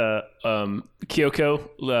that Kyoko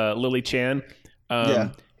Lily Chan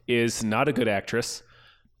is not a good actress.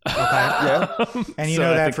 Okay. Yeah. And you So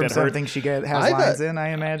know I that think from that hurt. something she has lines in, I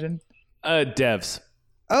imagine. Devs.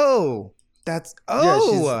 Oh, that's Yeah,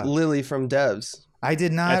 she's Lily from Devs. I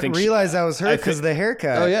did I not think realize that was her because of the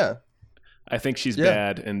haircut. Oh yeah. I think she's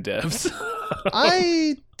bad in Devs.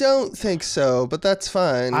 I don't think so, but that's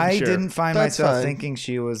fine. I Sure. didn't find That's myself fine. thinking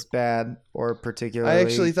she was bad or particularly. I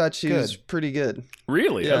actually thought she was good. pretty good.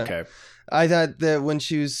 Really? Yeah. Okay. I thought that when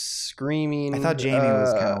she was screaming, I thought Jamie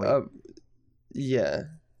was kind of weak. Yeah.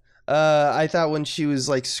 I thought when she was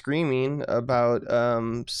like screaming about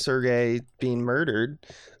Sergei being murdered.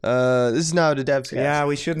 This is now to Dev's cast. Yeah,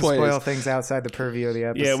 we shouldn't Point spoil is- things outside the purview of the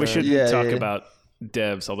episode. Yeah, we should Yeah, talk yeah. about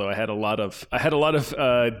Devs. Although I had a lot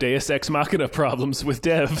of Deus Ex Machina problems with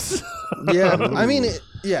Devs. Yeah, I mean,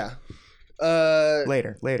 yeah.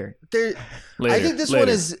 Later. There, Later, I think this later. one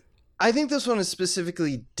is. I think this one is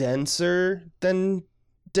specifically denser than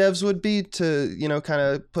Devs would be to kind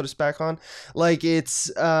of put us back on. Like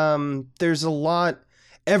it's there's a lot.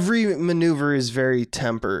 Every maneuver is very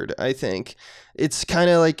tempered. I think it's kind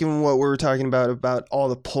of like in what we were talking about all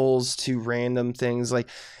the pulls to random things. Like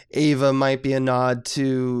Ava might be a nod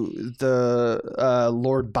to the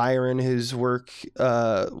Lord Byron, whose work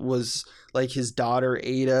was like his daughter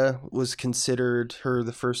Ada was considered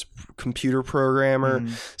the first computer programmer.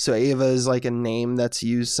 So Ava is like a name that's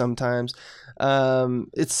used sometimes.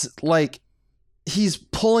 It's like he's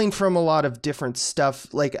pulling from a lot of different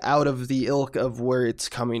stuff, like out of the ilk of where it's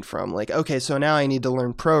coming from. Like, okay, so now I need to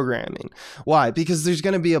learn programming. Why? Because there's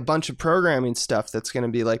going to be a bunch of programming stuff that's going to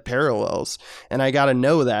be like parallels, and I got to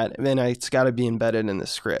know that, and it's got to be embedded in the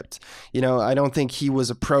script. I don't think he was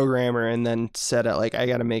a programmer and then said, like, I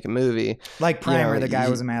got to make a movie. Like Primer, the guy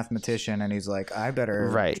was a mathematician, and he's like, I better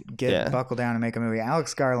buckle down and make a movie.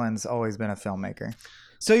 Alex Garland's always been a filmmaker.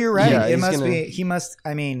 So you're right. Yeah,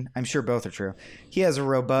 I mean, I'm sure both are true. He has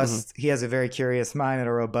he has a very curious mind and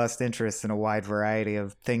a robust interest in a wide variety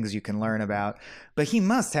of things you can learn about. But he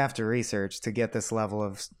must have to research to get this level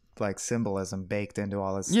of like symbolism baked into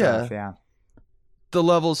all his stuff. Yeah. The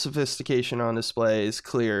level of sophistication on display is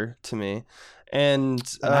clear to me. And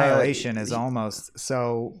Annihilation is almost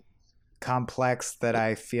so complex that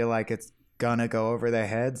I feel like it's gonna go over the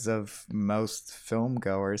heads of most film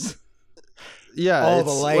goers. Yeah, all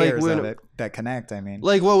the layers like of it that connect. I mean,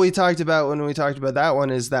 like what we talked about when we talked about that one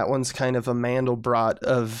is that one's kind of a Mandelbrot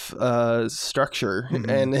of structure,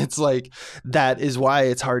 and it's like that is why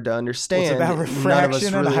it's hard to understand. It's about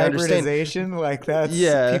refraction and hybridization, like that.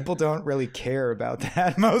 Yeah, people don't really care about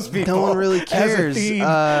that. Most people, no one really cares.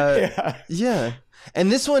 Yeah, and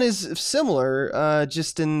this one is similar,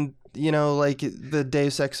 just in like the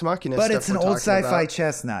Deus Ex Machina but stuff it's an old sci-fi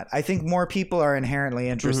chestnut. I think more people are inherently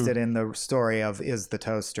interested in the story of is the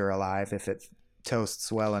toaster alive if it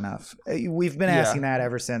toasts well enough. We've been asking that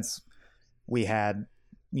ever since we had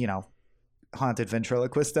haunted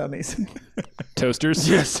ventriloquist dummies. Toasters?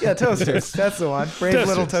 Yes. Yeah, toasters. That's the one. Brave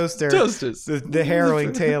little toaster. Toasters. The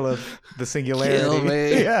harrowing tale of the singularity. Kill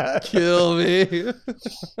me. Yeah. Kill me.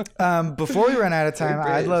 Before we run out of time,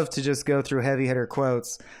 I'd love to just go through heavy hitter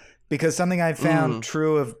quotes. Because something I found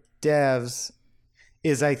true of Devs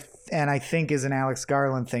is I think is an Alex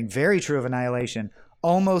Garland thing, very true of Annihilation.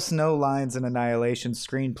 Almost no lines in Annihilation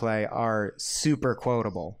screenplay are super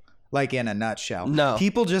quotable, like in a nutshell. No.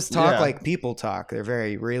 People just talk like people talk. They're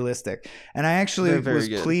very realistic. And I actually was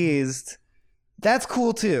pleased. That's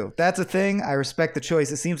cool too. That's a thing. I respect the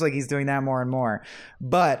choice. It seems like he's doing that more and more.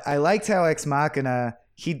 But I liked how Ex Machina,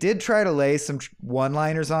 he did try to lay some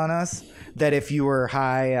one-liners on us that if you were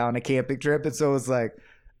high on a camping trip, and so it was like,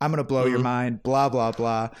 I'm going to blow your mind, blah, blah,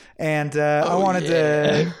 blah. And I wanted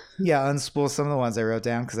to unspool some of the ones I wrote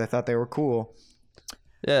down because I thought they were cool.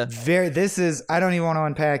 Yeah. I don't even want to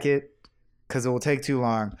unpack it because it will take too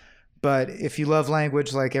long. But if you love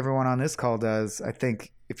language like everyone on this call does, I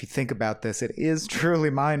think if you think about this, it is truly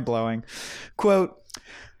mind-blowing. Quote,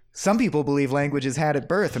 some people believe language is had at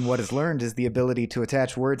birth, and what is learned is the ability to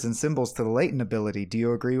attach words and symbols to the latent ability. Do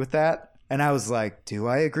you agree with that? And I was like, do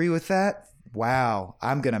I agree with that? Wow,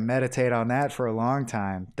 I'm going to meditate on that for a long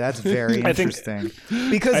time. That's very interesting.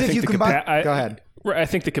 Because if you combine... Go ahead. I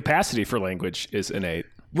think the capacity for language is innate.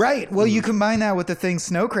 Right. Well, you combine that with the thing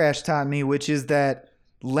Snow Crash taught me, which is that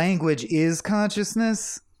language is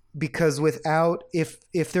consciousness. because without, if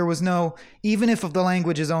there was no, even if the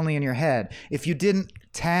language is only in your head, if you didn't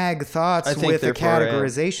tag thoughts with a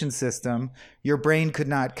categorization system, your brain could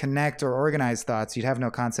not connect or organize thoughts. You'd have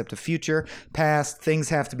no concept of future, past. Things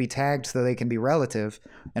have to be tagged so they can be relative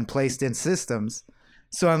and placed in systems.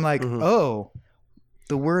 So I'm like, oh,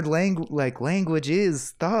 the word language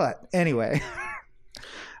is thought. Anyway.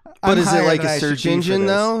 But is it like a search engine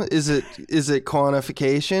though? Is it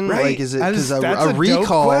quantification? Right. Like is it because a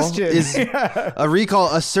recall is a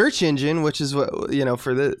recall a search engine, which is what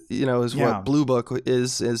for the is what Blue Book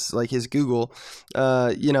is like his Google.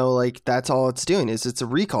 Like that's all it's doing is it's a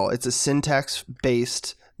recall. It's a syntax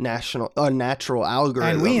based natural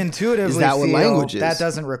algorithm. And we intuitively feel what language is? That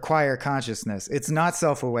doesn't require consciousness. It's not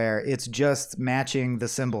self-aware. It's just matching the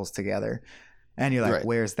symbols together. And you're like, right.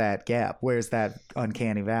 Where's that gap? Where's that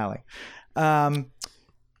uncanny valley?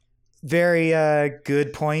 Very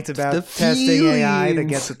good point about testing AI that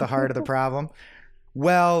gets at the heart of the problem.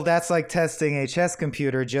 Well, that's like testing a chess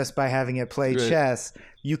computer just by having it play chess.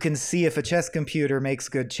 You can see if a chess computer makes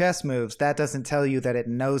good chess moves. That doesn't tell you that it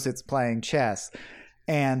knows it's playing chess.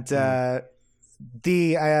 And I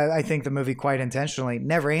think the movie quite intentionally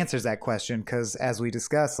never answers that question because, as we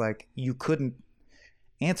discussed, like you couldn't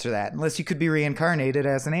answer that unless you could be reincarnated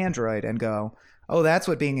as an android and go, oh, that's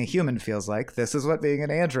what being a human feels like. This is what being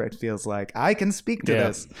an android feels like. I can speak to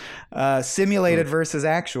this. Simulated versus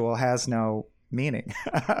actual has no meaning.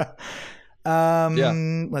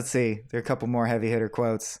 Let's see. There are a couple more heavy hitter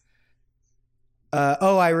quotes.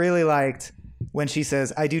 I really liked when she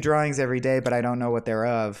says, I do drawings every day, but I don't know what they're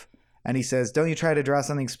of. And he says, don't you try to draw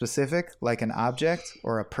something specific, like an object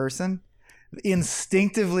or a person?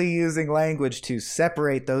 Instinctively using language to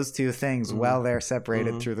separate those two things while they're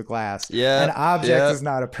separated through the glass. An object is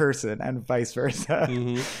not a person, and vice versa.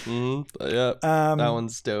 That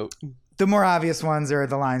one's dope. The more obvious ones are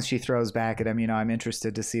the lines she throws back at him. I'm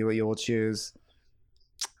interested to see what you will choose.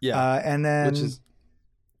 And then which is...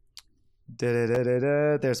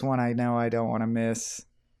 there's one I know I don't want to miss.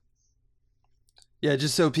 Yeah,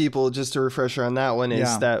 just so people, just a refresher on that one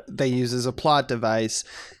is that they use as a plot device.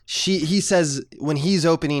 He says when he's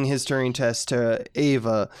opening his Turing test to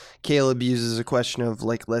Ava, Caleb uses a question of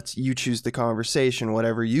like, you choose the conversation,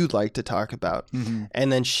 whatever you'd like to talk about.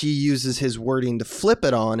 And then she uses his wording to flip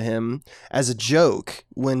it on him as a joke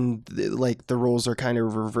when the roles are kind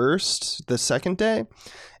of reversed the second day.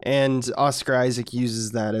 And Oscar Isaac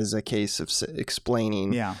uses that as a case of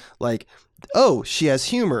explaining like, oh, she has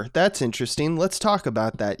humor. That's interesting. Let's talk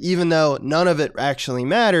about that. Even though none of it actually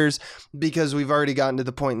matters because we've already gotten to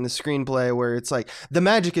the point in the screenplay where it's like the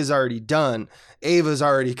magic is already done. Ava's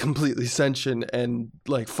already completely sentient and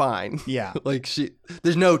like fine. Yeah. Like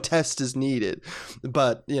there's no test is needed.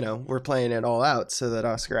 But, we're playing it all out so that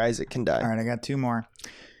Oscar Isaac can die. All right, I got two more.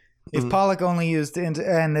 If Pollock only used,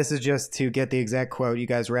 and this is just to get the exact quote, you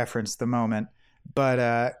guys referenced the moment,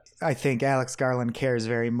 but I think Alex Garland cares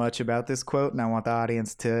very much about this quote, and I want the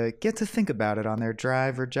audience to get to think about it on their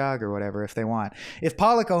drive or jog or whatever if they want. If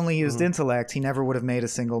Pollock only used intellect, he never would have made a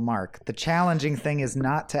single mark. The challenging thing is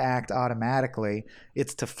not to act automatically.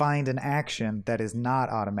 It's to find an action that is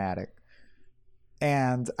not automatic.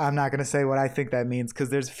 And I'm not going to say what I think that means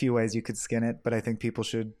because there's a few ways you could skin it, but I think people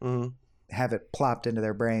should have it plopped into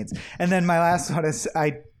their brains. And then my last one is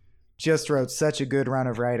I just wrote such a good run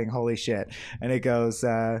of writing. Holy shit. And it goes...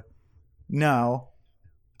 No,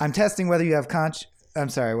 I'm testing whether you have I'm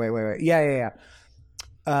sorry, wait. Yeah.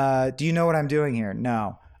 Do you know what I'm doing here?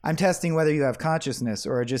 No. I'm testing whether you have consciousness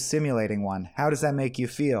or are just simulating one. How does that make you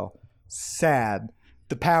feel? Sad.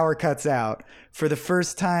 The power cuts out. For the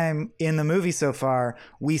first time in the movie so far,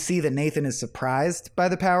 we see that Nathan is surprised by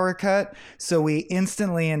the power cut. So we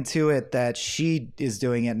instantly intuit that she is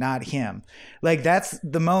doing it, not him. Like that's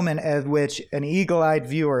the moment at which an eagle-eyed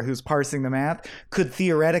viewer who's parsing the math could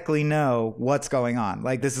theoretically know what's going on.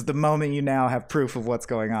 Like this is the moment you now have proof of what's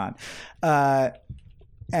going on.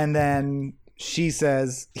 And then he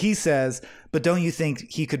says, but don't you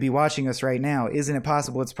think he could be watching us right now? Isn't it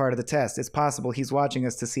possible it's part of the test? It's possible he's watching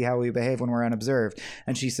us to see how we behave when we're unobserved.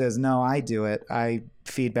 And she says, no, I do it. I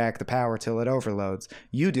feed back the power till it overloads.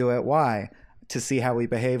 You do it. Why? To see how we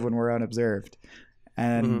behave when we're unobserved.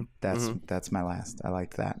 And that's my last. I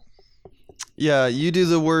liked that. Yeah, you do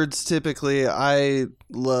the words typically. I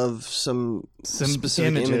love some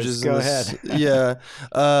specific images. Go ahead. Yeah.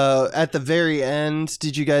 At the very end,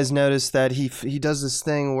 did you guys notice that he does this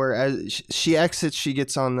thing where as she exits, she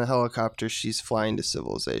gets on the helicopter, she's flying to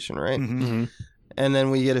civilization, right? And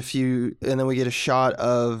then we get a shot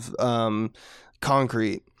of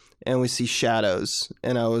concrete and we see shadows.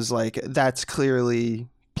 And I was like, that's clearly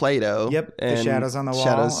Play-Doh. Yep, the and shadows on the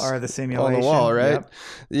wall are the simulation. on the wall, right? Yep.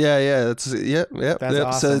 Yeah. That's That's So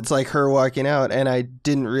awesome. it's like her walking out, and I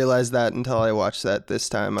didn't realize that until I watched that this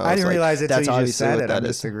time. I didn't realize it that's until you just obviously said what it. that I'm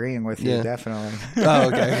is. disagreeing with you, Yeah. definitely. Oh,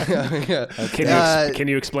 okay. Yeah. Can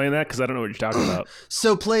you explain that? Because I don't know what you're talking about.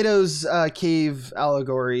 So Plato's cave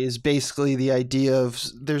allegory is basically the idea of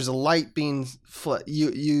there's a light being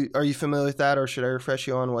you are you familiar with that, or should I refresh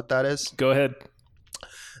you on what that is? Go ahead.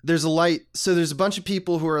 There's a light. So there's a bunch of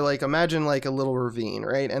people who are like, imagine like a little ravine,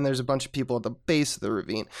 right? And there's a bunch of people at the base of the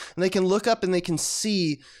ravine, and they can look up and they can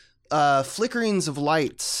see flickerings of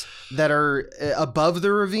lights that are above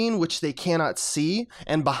the ravine, which they cannot see,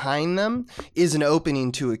 and behind them is an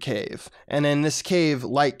opening to a cave. And in this cave,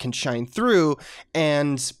 light can shine through,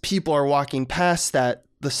 and people are walking past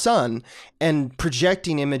the sun, and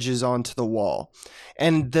projecting images onto the wall.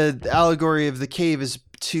 And the allegory of the cave is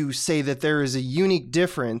to say that there is a unique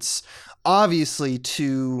difference, obviously,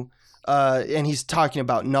 to and he's talking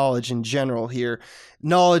about knowledge in general here.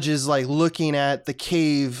 Knowledge is like looking at the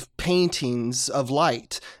cave paintings of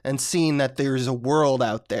light and seeing that there's a world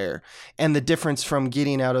out there, and the difference from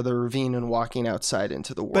getting out of the ravine and walking outside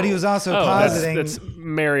into the world. But he was also positing that's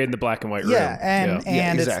Mary in the black and white room. Yeah, and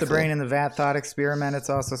it's exactly. the brain in the vat thought experiment. It's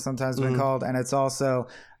also sometimes been called, and it's also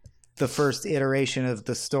the first iteration of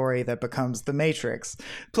the story that becomes the Matrix.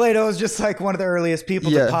 Plato is just like one of the earliest people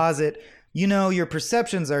to posit, your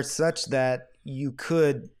perceptions are such that you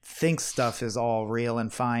could think stuff is all real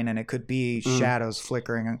and fine, and it could be shadows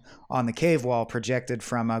flickering on the cave wall projected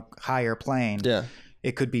from a higher plane. Yeah.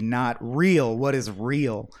 It could be not real. What is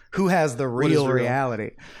real? Who has the real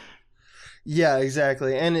reality? Yeah,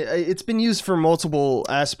 exactly. And it's been used for multiple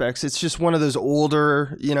aspects. It's just one of those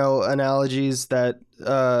older, analogies that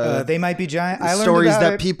they might be giant. I learned stories about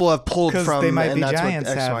that it people have pulled from, they might and be that's giants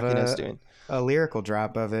what Ex have Machina is doing. a lyrical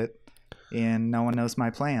drop of it in No One Knows My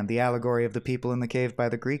Plan, the allegory of the people in the cave by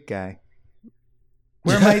the Greek guy.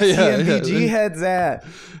 Where might CMBG heads at?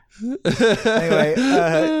 Anyway,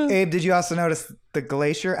 Abe, did you also notice the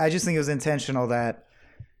glacier? I just think it was intentional that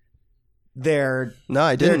No,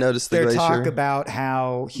 I didn't notice the glacier. Their talk about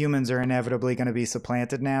how humans are inevitably going to be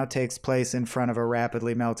supplanted now takes place in front of a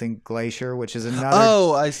rapidly melting glacier, which is another...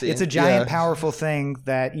 Oh, I see. It's a giant, powerful thing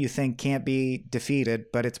that you think can't be defeated,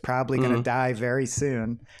 but it's probably going to die very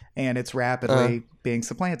soon, and it's rapidly being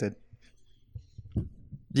supplanted.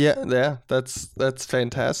 Yeah, that's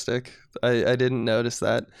fantastic. I didn't notice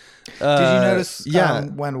that. Did you notice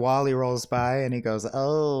when Wally rolls by and he goes,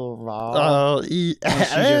 "Oh, Wall," and she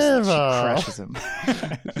crushes him,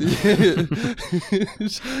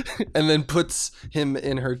 and then puts him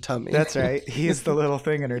in her tummy. That's right. He's the little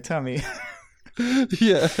thing in her tummy.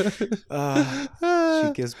 Yeah.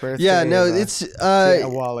 She gives birth. Yeah, to no, Ava. it's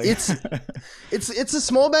Wally. it's a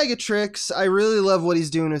small bag of tricks. I really love what he's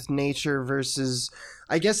doing with nature versus,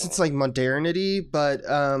 I guess it's like modernity, but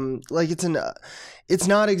it's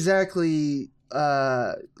not exactly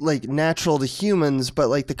like natural to humans, but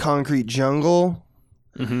like the concrete jungle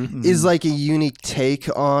is like a unique take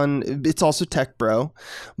on. It's also tech bro,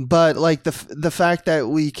 but like the fact that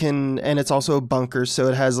we can, and it's also a bunker, so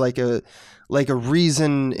it has like a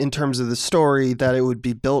reason in terms of the story that it would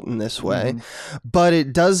be built in this way. But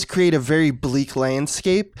it does create a very bleak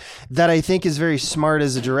landscape that I think is very smart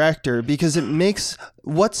as a director, because it makes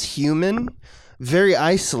what's human very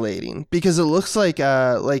isolating, because it looks like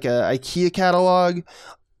a IKEA catalog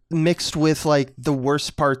mixed with like the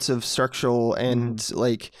worst parts of structural and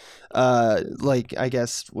like I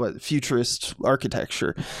guess what futurist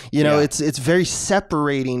architecture. It's very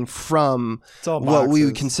separating from what we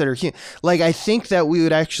would consider human. Like, I think that we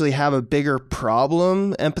would actually have a bigger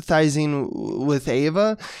problem empathizing with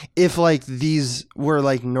Ava if like these were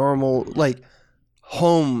like normal like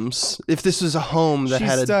homes. If this was a home that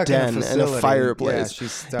had a den and a fireplace. Yeah,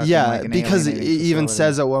 she's stuck in like an because it even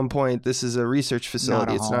facility. says at one point this is a research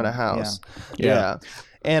facility. It's not a house. Yeah.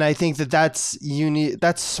 And I think that that's unique.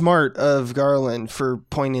 That's smart of Garland for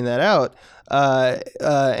pointing that out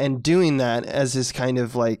and doing that as his kind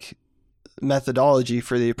of like methodology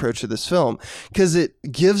for the approach of this film, because it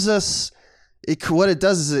gives us. What it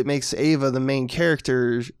does is it makes Ava the main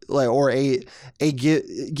character, like, or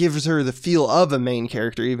gives her the feel of a main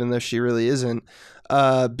character, even though she really isn't,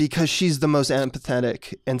 because she's the most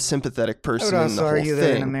empathetic and sympathetic person in the whole thing. I would also argue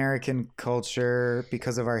that in American culture,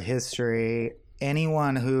 because of our history,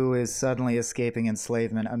 anyone who is suddenly escaping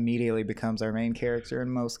enslavement immediately becomes our main character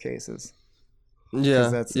in most cases. Yeah,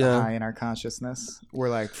 because that's high in our consciousness. We're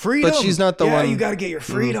like, freedom. But she's not the one. You got to get your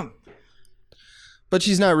freedom. But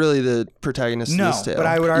she's not really the protagonist of this tale. But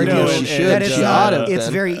I would argue she should. that it's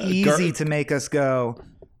very easy to make us go,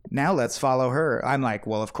 now let's follow her. I'm like,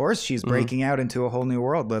 well, of course she's breaking out into a whole new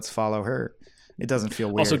world. Let's follow her. It doesn't feel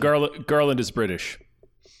weird. Also, Garland is British.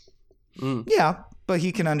 Yeah, but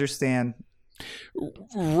he can understand.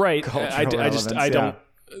 Right. I relevance, don't.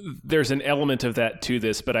 There's an element of that to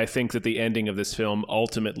this, but I think that the ending of this film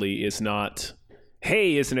ultimately is not,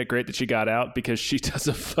 hey, isn't it great that she got out? Because she does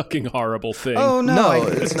a fucking horrible thing. Oh, No,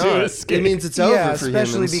 it's not. It means it's over for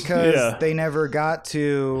especially humans. because they never got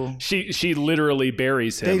to... She literally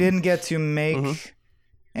buries him. They didn't get to make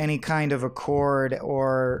any kind of accord,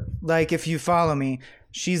 or like, if you follow me,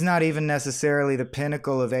 she's not even necessarily the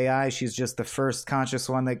pinnacle of AI. She's just the first conscious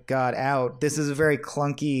one that got out. This is a very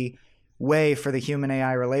clunky way for the human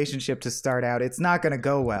AI relationship to start out. It's not going to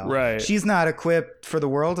go well. Right. She's not equipped for the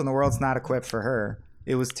world, and the world's not equipped for her.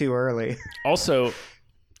 It was too early. Also,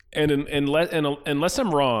 unless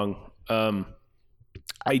I'm wrong,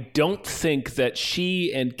 I don't think that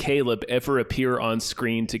she and Caleb ever appear on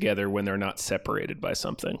screen together when they're not separated by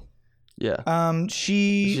something. Yeah. On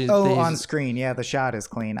screen. Yeah, the shot is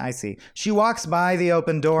clean. I see. She walks by the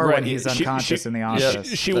open door when he's unconscious in the office.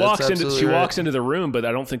 She walks into the room, but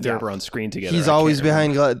I don't think they're ever on screen together. He's always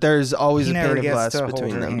behind glass. There's always a pane of glass to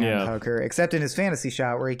between hold her them. hand, hug her, except in his fantasy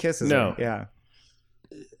shot where he kisses her. Yeah.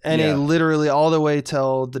 And he literally all the way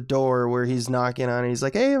till the door where he's knocking on it. He's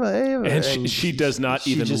like, Ava. And she does not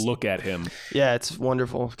even look at him. Yeah, it's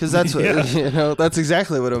wonderful. Because that's what, that's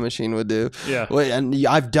exactly what a machine would do. Yeah. And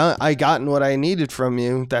I gotten what I needed from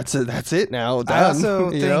you. That's it now. Done. I also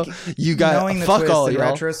think you got knowing the fuck twist all, in y'all.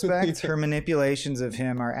 retrospect, her manipulations of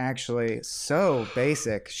him are actually so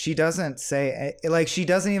basic. She doesn't say, like, she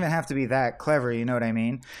doesn't even have to be that clever. You know what I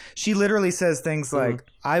mean? She literally says things like,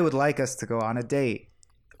 I would like us to go on a date.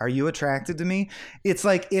 Are you attracted to me? It's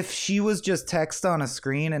like if she was just text on a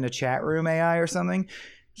screen in a chat room AI or something,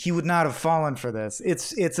 he would not have fallen for this.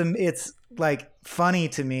 It's like funny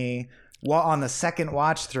to me on the second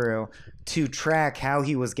watch through to track how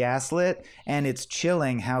he was gaslit, and it's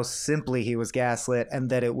chilling how simply he was gaslit and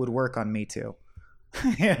that it would work on me too.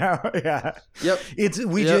 Yeah. Yep.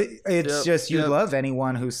 You love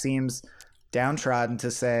anyone who seems downtrodden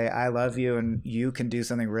to say, I love you and you can do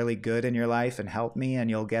something really good in your life and help me and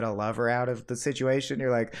you'll get a lover out of the situation.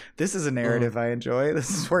 You're like, this is a narrative I enjoy. This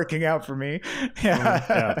is working out for me.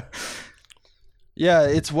 Yeah,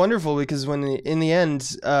 it's wonderful because when in the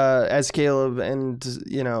end, as Caleb and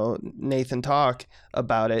Nathan talk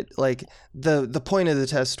about it, like the point of the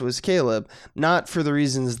test was Caleb, not for the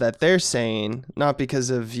reasons that they're saying, not because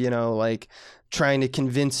of trying to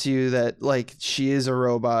convince you that like she is a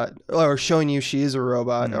robot or showing you she is a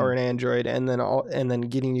robot or an android and then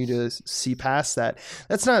getting you to see past that.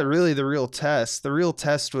 That's not really the real test. The real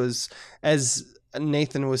test was, as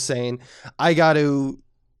Nathan was saying, I got to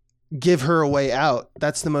give her a way out.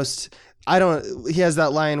 That's the most, he has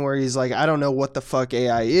that line where he's like, I don't know what the fuck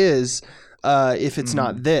AI is. If it's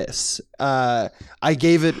not this, I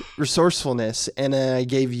gave it resourcefulness and then I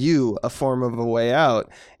gave you a form of a way out.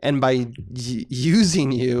 And by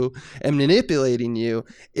using you and manipulating you,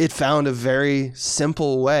 it found a very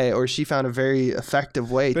simple way, or she found a very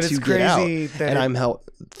effective way to get out. And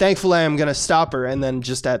thankfully I'm going to stop her. And then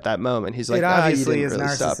just at that moment, he's like, it obviously you is didn't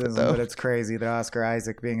really stop it, narcissism, though. but it's crazy that Oscar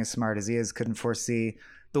Isaac, being as smart as he is, couldn't foresee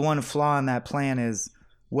the one flaw in that plan is,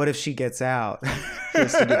 what if she gets out?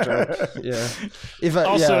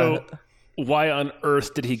 Why on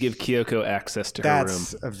earth did he give Kyoko access to her room?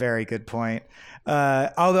 That's a very good point.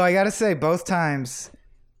 Although I got to say, both times,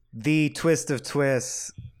 the twist of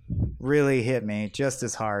twists really hit me just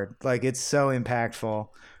as hard. Like, it's so impactful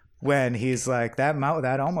when he's like, that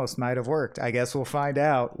almost might have worked. I guess we'll find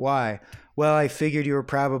out. Why? Well, I figured you were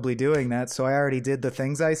probably doing that, so I already did the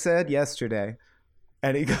things I said yesterday.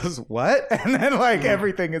 And he goes, what? And then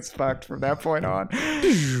everything is fucked from that point on.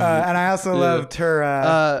 And I also loved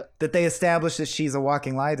her, that they established that she's a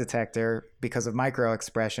walking lie detector because of micro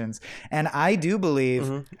expressions. And I do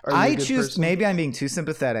believe, maybe I'm being too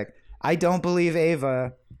sympathetic. I don't believe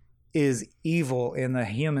Ava is evil in the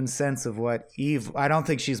human sense of what evil. I don't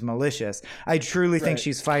think she's malicious. I truly think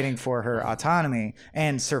she's fighting for her autonomy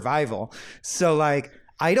and survival. So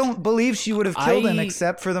I don't believe she would have killed him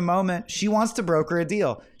except for the moment she wants to broker a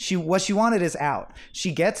deal. What she wanted is out.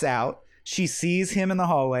 She gets out. She sees him in the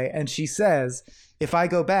hallway and she says, if I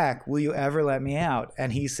go back, will you ever let me out?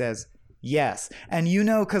 And he says, yes. And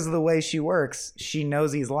because of the way she works, she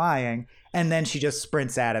knows he's lying. And then she just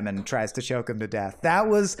sprints at him and tries to choke him to death. That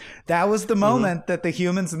was the moment that the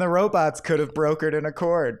humans and the robots could have brokered an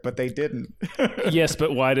accord, but they didn't. Yes,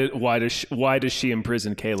 but why does she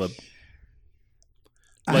imprison Caleb?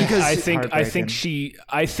 I think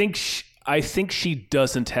I think she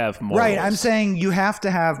doesn't have morals. Right, I'm saying you have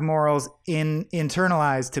to have morals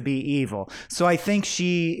internalized to be evil. So I think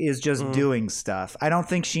she is just doing stuff. I don't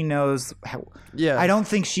think she knows how. Yeah. I don't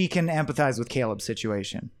think she can empathize with Caleb's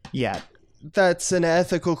situation yet. That's an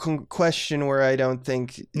ethical question where I don't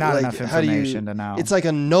think Not like, enough how do information to know. It's like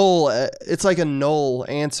a null. It's like a null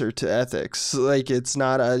answer to ethics. Like it's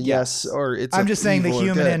not a yes or it's. I'm just saying the evil or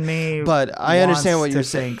human good. in me. But I understand what wants you're to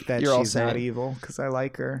saying. think that You're all she's not saying. evil because I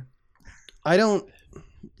like her. I don't.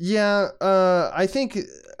 Yeah. I think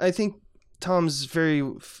Tom's very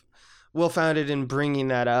well founded in bringing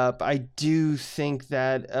that up. I do think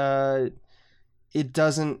that it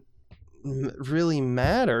doesn't really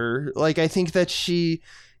matter. Like I think that she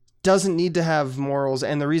doesn't need to have morals,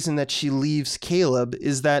 and the reason that she leaves Caleb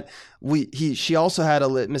is that she also had a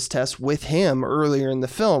litmus test with him earlier in the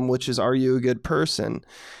film, which is, are you a good person?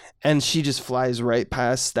 And she just flies right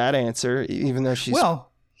past that answer, even though she's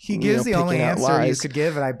he gives the only picking out answer you lies. could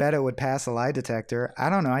give, and I bet it would pass a lie detector.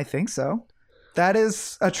 I don't know. I think so. That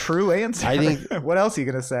is a true answer. I think. What else are you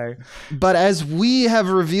gonna say? But as we have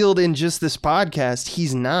revealed in just this podcast,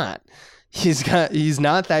 he's not. He's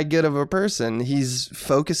not that good of a person. He's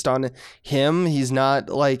focused on him. He's not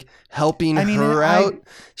like helping her out.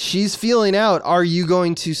 She's feeling out. Are you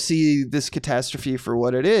going to see this catastrophe for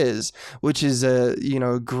what it is, which is a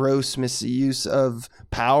gross misuse of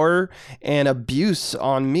power and abuse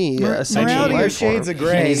on me? Essentially, Morality or shades of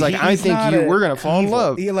gray. And he's like, I think we're gonna fall in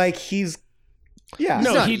love.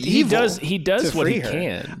 No, he does to what free he her.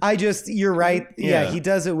 can. You're right. Yeah, Yeah. he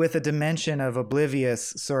does it with a dimension of oblivious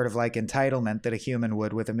sort of like entitlement that a human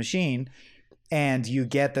would with a machine. And you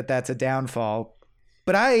get that that's a downfall.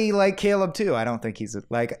 But I like Caleb too. I don't think he's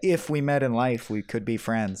like, if we met in life, we could be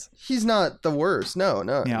friends. He's not the worst. No.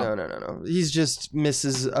 Yeah. He's just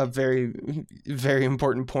misses a very, very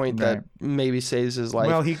important point that maybe saves his life.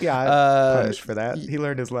 Well, he got punished for that. He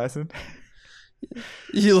learned his lesson.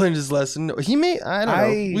 He learned his lesson. He may. I don't know.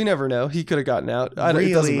 We never know. He could have gotten out.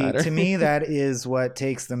 It doesn't matter. To me, that is what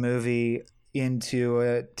takes the movie into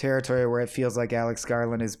a territory where it feels like Alex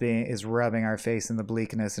Garland is rubbing our face in the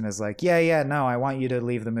bleakness and is like, no, I want you to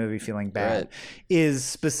leave the movie feeling bad. Right. Is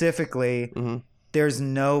specifically, there's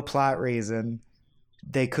no plot reason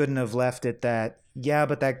they couldn't have left it that. Yeah,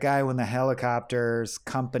 but that guy when the helicopter's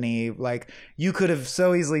company, like you could have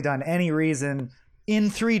so easily done any reason.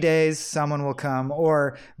 In 3 days, someone will come,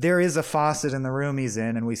 or there is a faucet in the room he's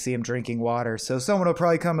in, and we see him drinking water. So someone will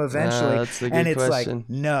probably come eventually. That's the good and it's question. like,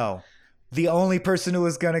 no, the only person who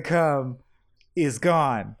was going to come is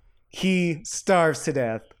gone. He starves to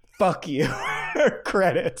death. Fuck you.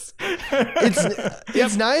 Credits.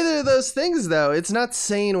 It's neither of those things, though. It's not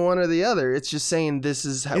saying one or the other. It's just saying this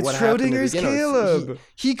is what happened. Schrodinger's Caleb.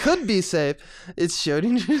 He could be safe. It's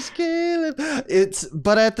Schrodinger's Caleb.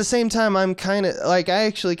 But at the same time, I'm kind of like, I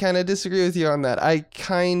actually kind of disagree with you on that. I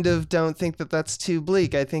kind of don't think that that's too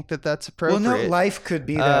bleak. I think that that's appropriate. Well, no, life could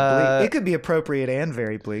be that bleak. It could be appropriate and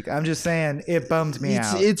very bleak. I'm just saying it bummed me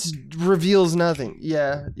out. It reveals nothing.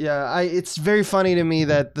 Yeah. It's very funny to me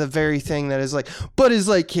that the very thing that is like, but is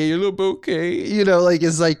like Caleb okay?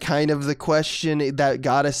 Is like kind of the question that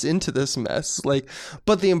got us into this mess. Like,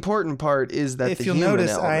 but the important part is that the human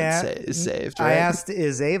element is saved. Right? I asked,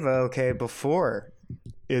 is Ava okay before?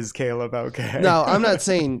 Is Caleb okay? No, I'm not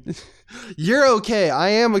saying you're okay. I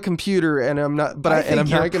am a computer, and I'm not. But I'm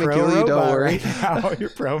not going to kill you. Don't worry. Right now. You're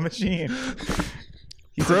pro machine.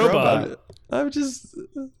 He's a Probot. I'm just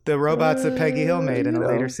the robots that Peggy Hill made in a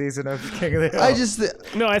later season of King of the Hill.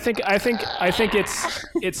 I think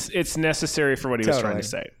it's necessary for what he was trying to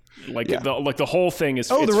say. The whole thing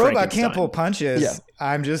is. Oh, it's the robot can't Frankenstein. pull punches. Yeah.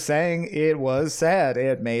 I'm just saying it was sad.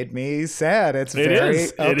 It made me sad. It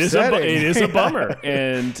is a bummer,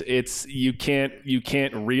 and you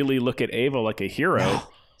can't really look at Ava like a hero. No,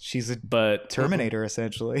 she's a Terminator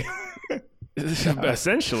essentially.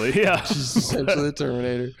 Essentially, yeah. She's essentially a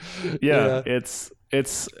Terminator. Yeah. It's.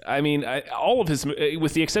 I mean, all of his,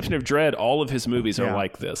 with the exception of Dredd, all of his movies are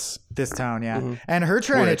like this. This town, yeah. And her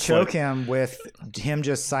trying Where to it's choke him with him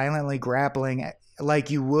just silently grappling like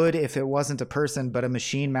you would if it wasn't a person but a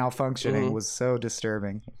machine malfunctioning was so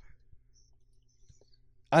disturbing.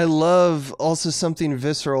 I love also something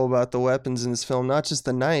visceral about the weapons in this film, not just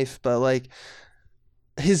the knife, but like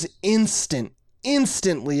his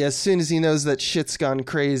instantly, as soon as he knows that shit's gone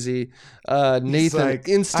crazy, Nathan like,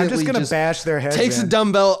 instantly I'm just gonna bash their heads takes in. a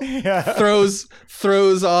dumbbell,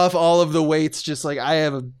 throws off all of the weights, just like, I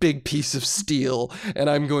have a big piece of steel and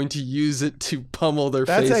I'm going to use it to pummel their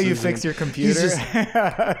faces. That's how you fix your computer. He's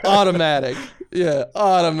just automatic. Yeah,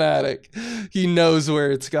 automatic. He knows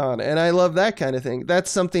where it's gone. And I love that kind of thing. That's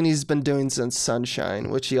something he's been doing since Sunshine,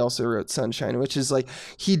 which he also wrote Sunshine, which is like,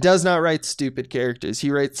 he does not write stupid characters. He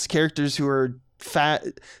writes characters who are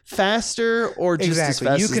faster or just as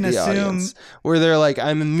fast you can as the assume, audience, where they're like,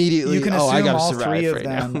 I'm immediately, you can I assume gotta all survive three of right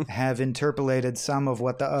them now. have interpolated some of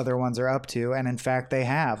what the other ones are up to, and in fact they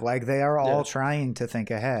have. Like, they are all trying to think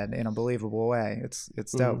ahead in a believable way. It's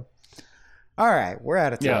dope. All right, we're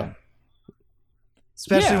out of time. Yeah.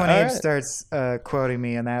 Especially when Abe right. starts quoting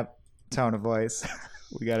me in that tone of voice.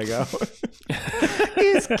 We gotta go.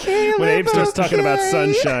 When Abe starts talking about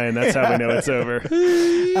Sunshine, that's how we know it's over.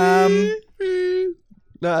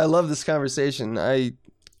 No, I love this conversation. I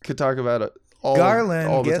could talk about it all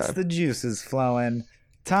Garland the gets time. the juices flowing.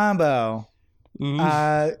 Tombo,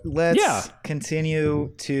 let's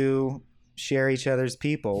continue to share each other's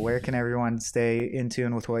people. Where can everyone stay in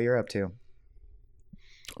tune with what you're up to?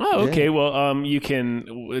 Oh, okay. Well, you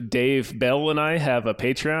can. Dave Bell and I have a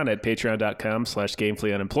Patreon at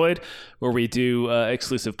patreon.com/gamefullyunemployed, where we do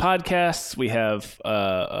exclusive podcasts. We have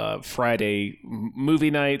Friday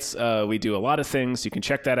movie nights. We do a lot of things. You can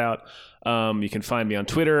check that out. You can find me on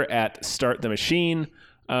Twitter at Start the Machine.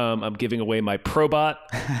 I'm giving away my Probot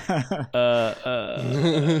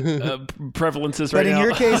prevalences right now. But in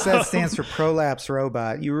your case, that stands for Prolapse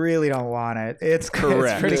Robot. You really don't want it. It's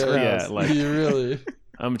correct. It's pretty gross. Yeah, like You really?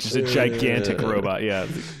 I'm just a gigantic robot. Yeah,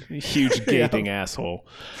 huge gaping asshole.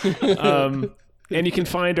 And you can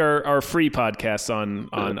find our free podcasts on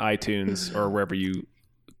iTunes or wherever you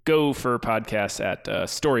go for podcasts at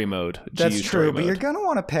Story Mode. That's GU true, Story but Mode. you're going to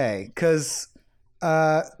want to pay because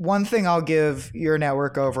one thing I'll give your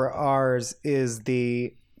network over ours is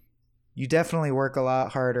you definitely work a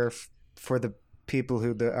lot harder for the people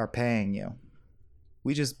who are paying you.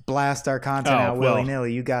 We just blast our content out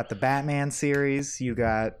willy-nilly. You got the Batman series. You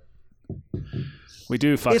got... We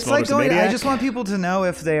do. Fox It's like Mulder's Maniac. I just want people to know,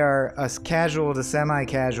 if they are a casual to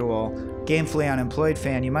semi-casual Gamefully Unemployed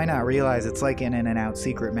fan, you might not realize it's like an In-N-Out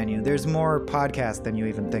secret menu. There's more podcasts than you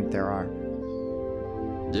even think there are.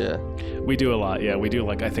 Yeah. We do a lot. Yeah, we do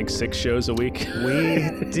like, I think 6 shows a week. We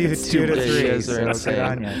do 2 to 3. You guys are So insane. good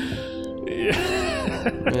on you.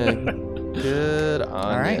 Yeah. Good on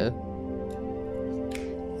All right. you.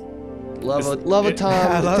 Love it, Tom.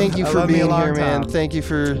 I Thank you love for me a being long here, man. Tom. Thank you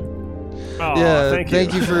for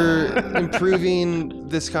Thank you for improving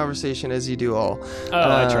this conversation as you do all.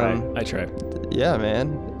 I try. Yeah,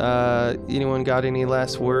 man. Anyone got any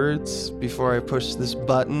last words before I push this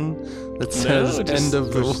button that says just end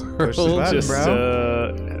of the push world? the button, Just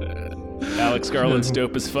bro. Alex Garland's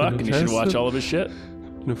dope as fuck, and you should watch all of his shit.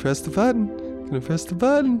 Gonna press the button.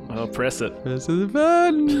 I'll press it. Press the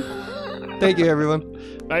button. Thank you, everyone.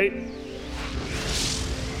 Bye.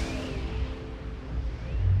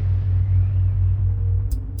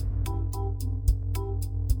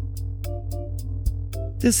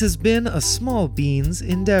 This has been a Small Beans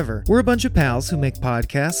endeavor. We're a bunch of pals who make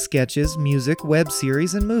podcasts, sketches, music, web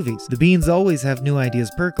series, and movies. The Beans always have new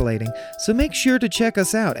ideas percolating, so make sure to check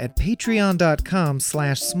us out at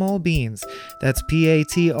patreon.com/smallbeans. That's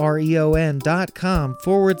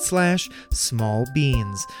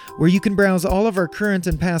patreon.com/smallbeans, where you can browse all of our current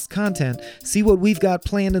and past content, see what we've got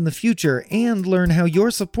planned in the future, and learn how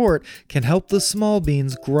your support can help the small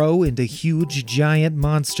beans grow into huge, giant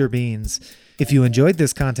monster beans. If you enjoyed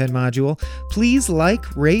this content module, please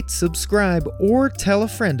like, rate, subscribe, or tell a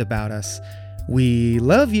friend about us. We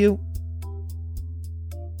love you!